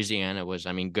disappointing. Louisiana was,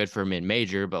 I mean, good for mid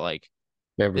major, but like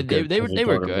They were good because of they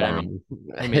were Jordan good. I mean, Brown.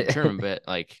 they made the tournament, but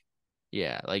like,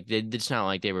 yeah, like it's not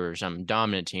like they were some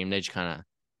dominant team. They just kind of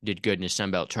did good in the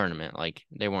Sun Belt tournament. Like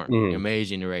they weren't Hmm.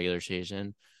 amazing in the regular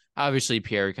season. Obviously,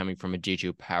 Pierre coming from a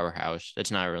G2 powerhouse,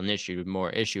 that's not really an issue. The more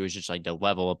issue is just like the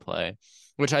level of play,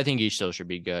 which I think he still should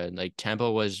be good. Like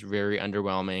Temple was very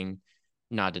underwhelming.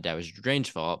 Not that that was Drain's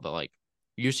fault, but like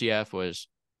UCF was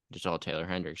just all Taylor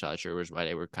Hendricks last year was why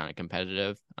they were kind of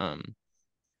competitive.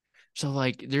 So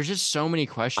like there's just so many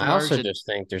question I marks also that just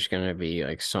think there's gonna be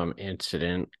like some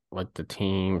incident with the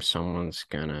team. Someone's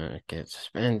gonna get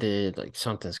suspended. Like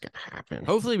something's gonna happen.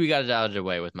 hopefully we got it out of the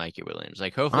way with Mikey Williams.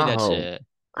 Like hopefully I that's hope. it.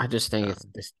 I just think it's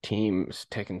Um, this team's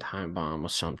taking time bomb or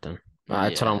something.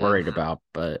 That's what I'm yeah. worried about.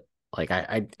 But like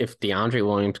if DeAndre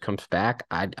Williams comes back,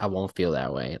 I won't feel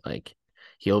that way. Like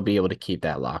he'll be able to keep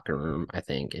that locker room, I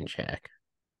think, in check.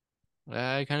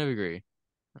 I kind of agree.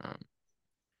 Um,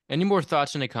 any more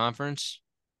thoughts on the conference?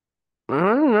 I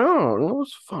don't know. It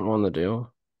was a fun one to do.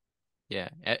 Yeah.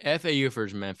 FAU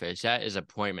versus Memphis. That is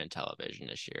appointment television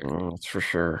this year. That's for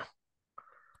sure.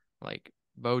 Like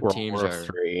World War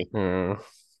III.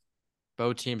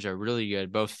 both teams are really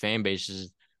good. Both fan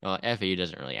bases. Well, FAU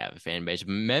doesn't really have a fan base.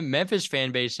 Memphis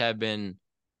fan base have been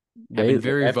The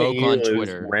very vocal on FAU is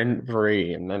Twitter. rent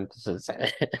free, and then this is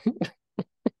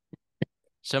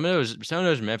Some of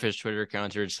those Memphis Twitter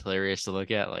accounts are just hilarious to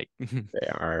look at. Like they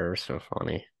are so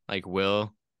funny. like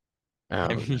Will. Oh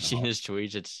Have you seen no, his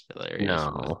tweets? It's hilarious.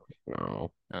 But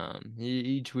no, no.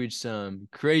 he tweets some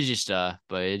crazy stuff,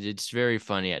 but it's very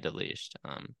funny at the least.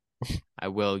 I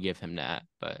will give him that.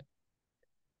 But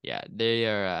yeah, they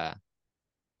are.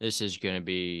 This is going to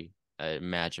be a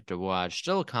matchup to watch.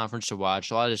 Still a conference to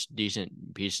watch. A lot of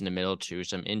decent piece in the middle too.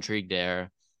 Some intrigue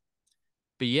there.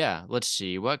 But yeah, let's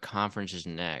see what conference is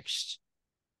next.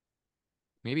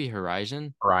 Maybe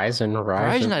Horizon. Horizon,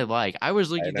 Horizon, Horizon. I like. I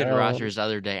was I looking through the know. rosters the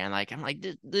other day, and like I'm like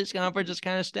this conference is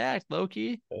kind of stacked, low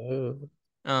key. Uh,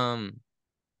 Um,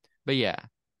 but yeah,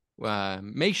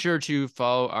 make sure to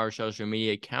follow our social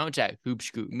media accounts at Hoop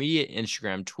Scoop Media,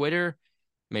 Instagram, Twitter.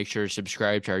 Make sure to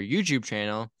subscribe to our YouTube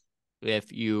channel.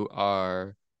 If you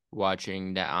are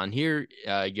watching that on here,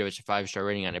 give us a 5-star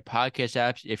rating on the podcast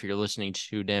apps. If you're listening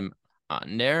to them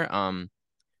on there,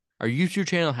 our YouTube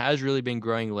channel has really been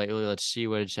growing lately. Let's see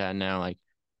what it's at now, like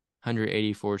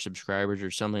 184 subscribers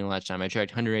or something. Last time I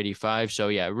checked, 185. So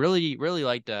yeah, really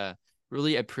like to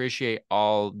really appreciate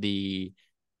all the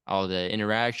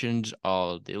interactions,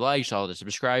 all the likes, all the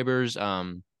subscribers.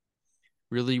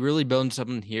 Really building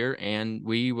something here, and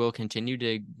we will continue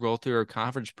to roll through our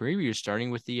conference previews, starting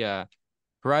with the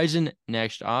Horizon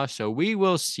next off. So we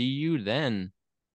will see you then.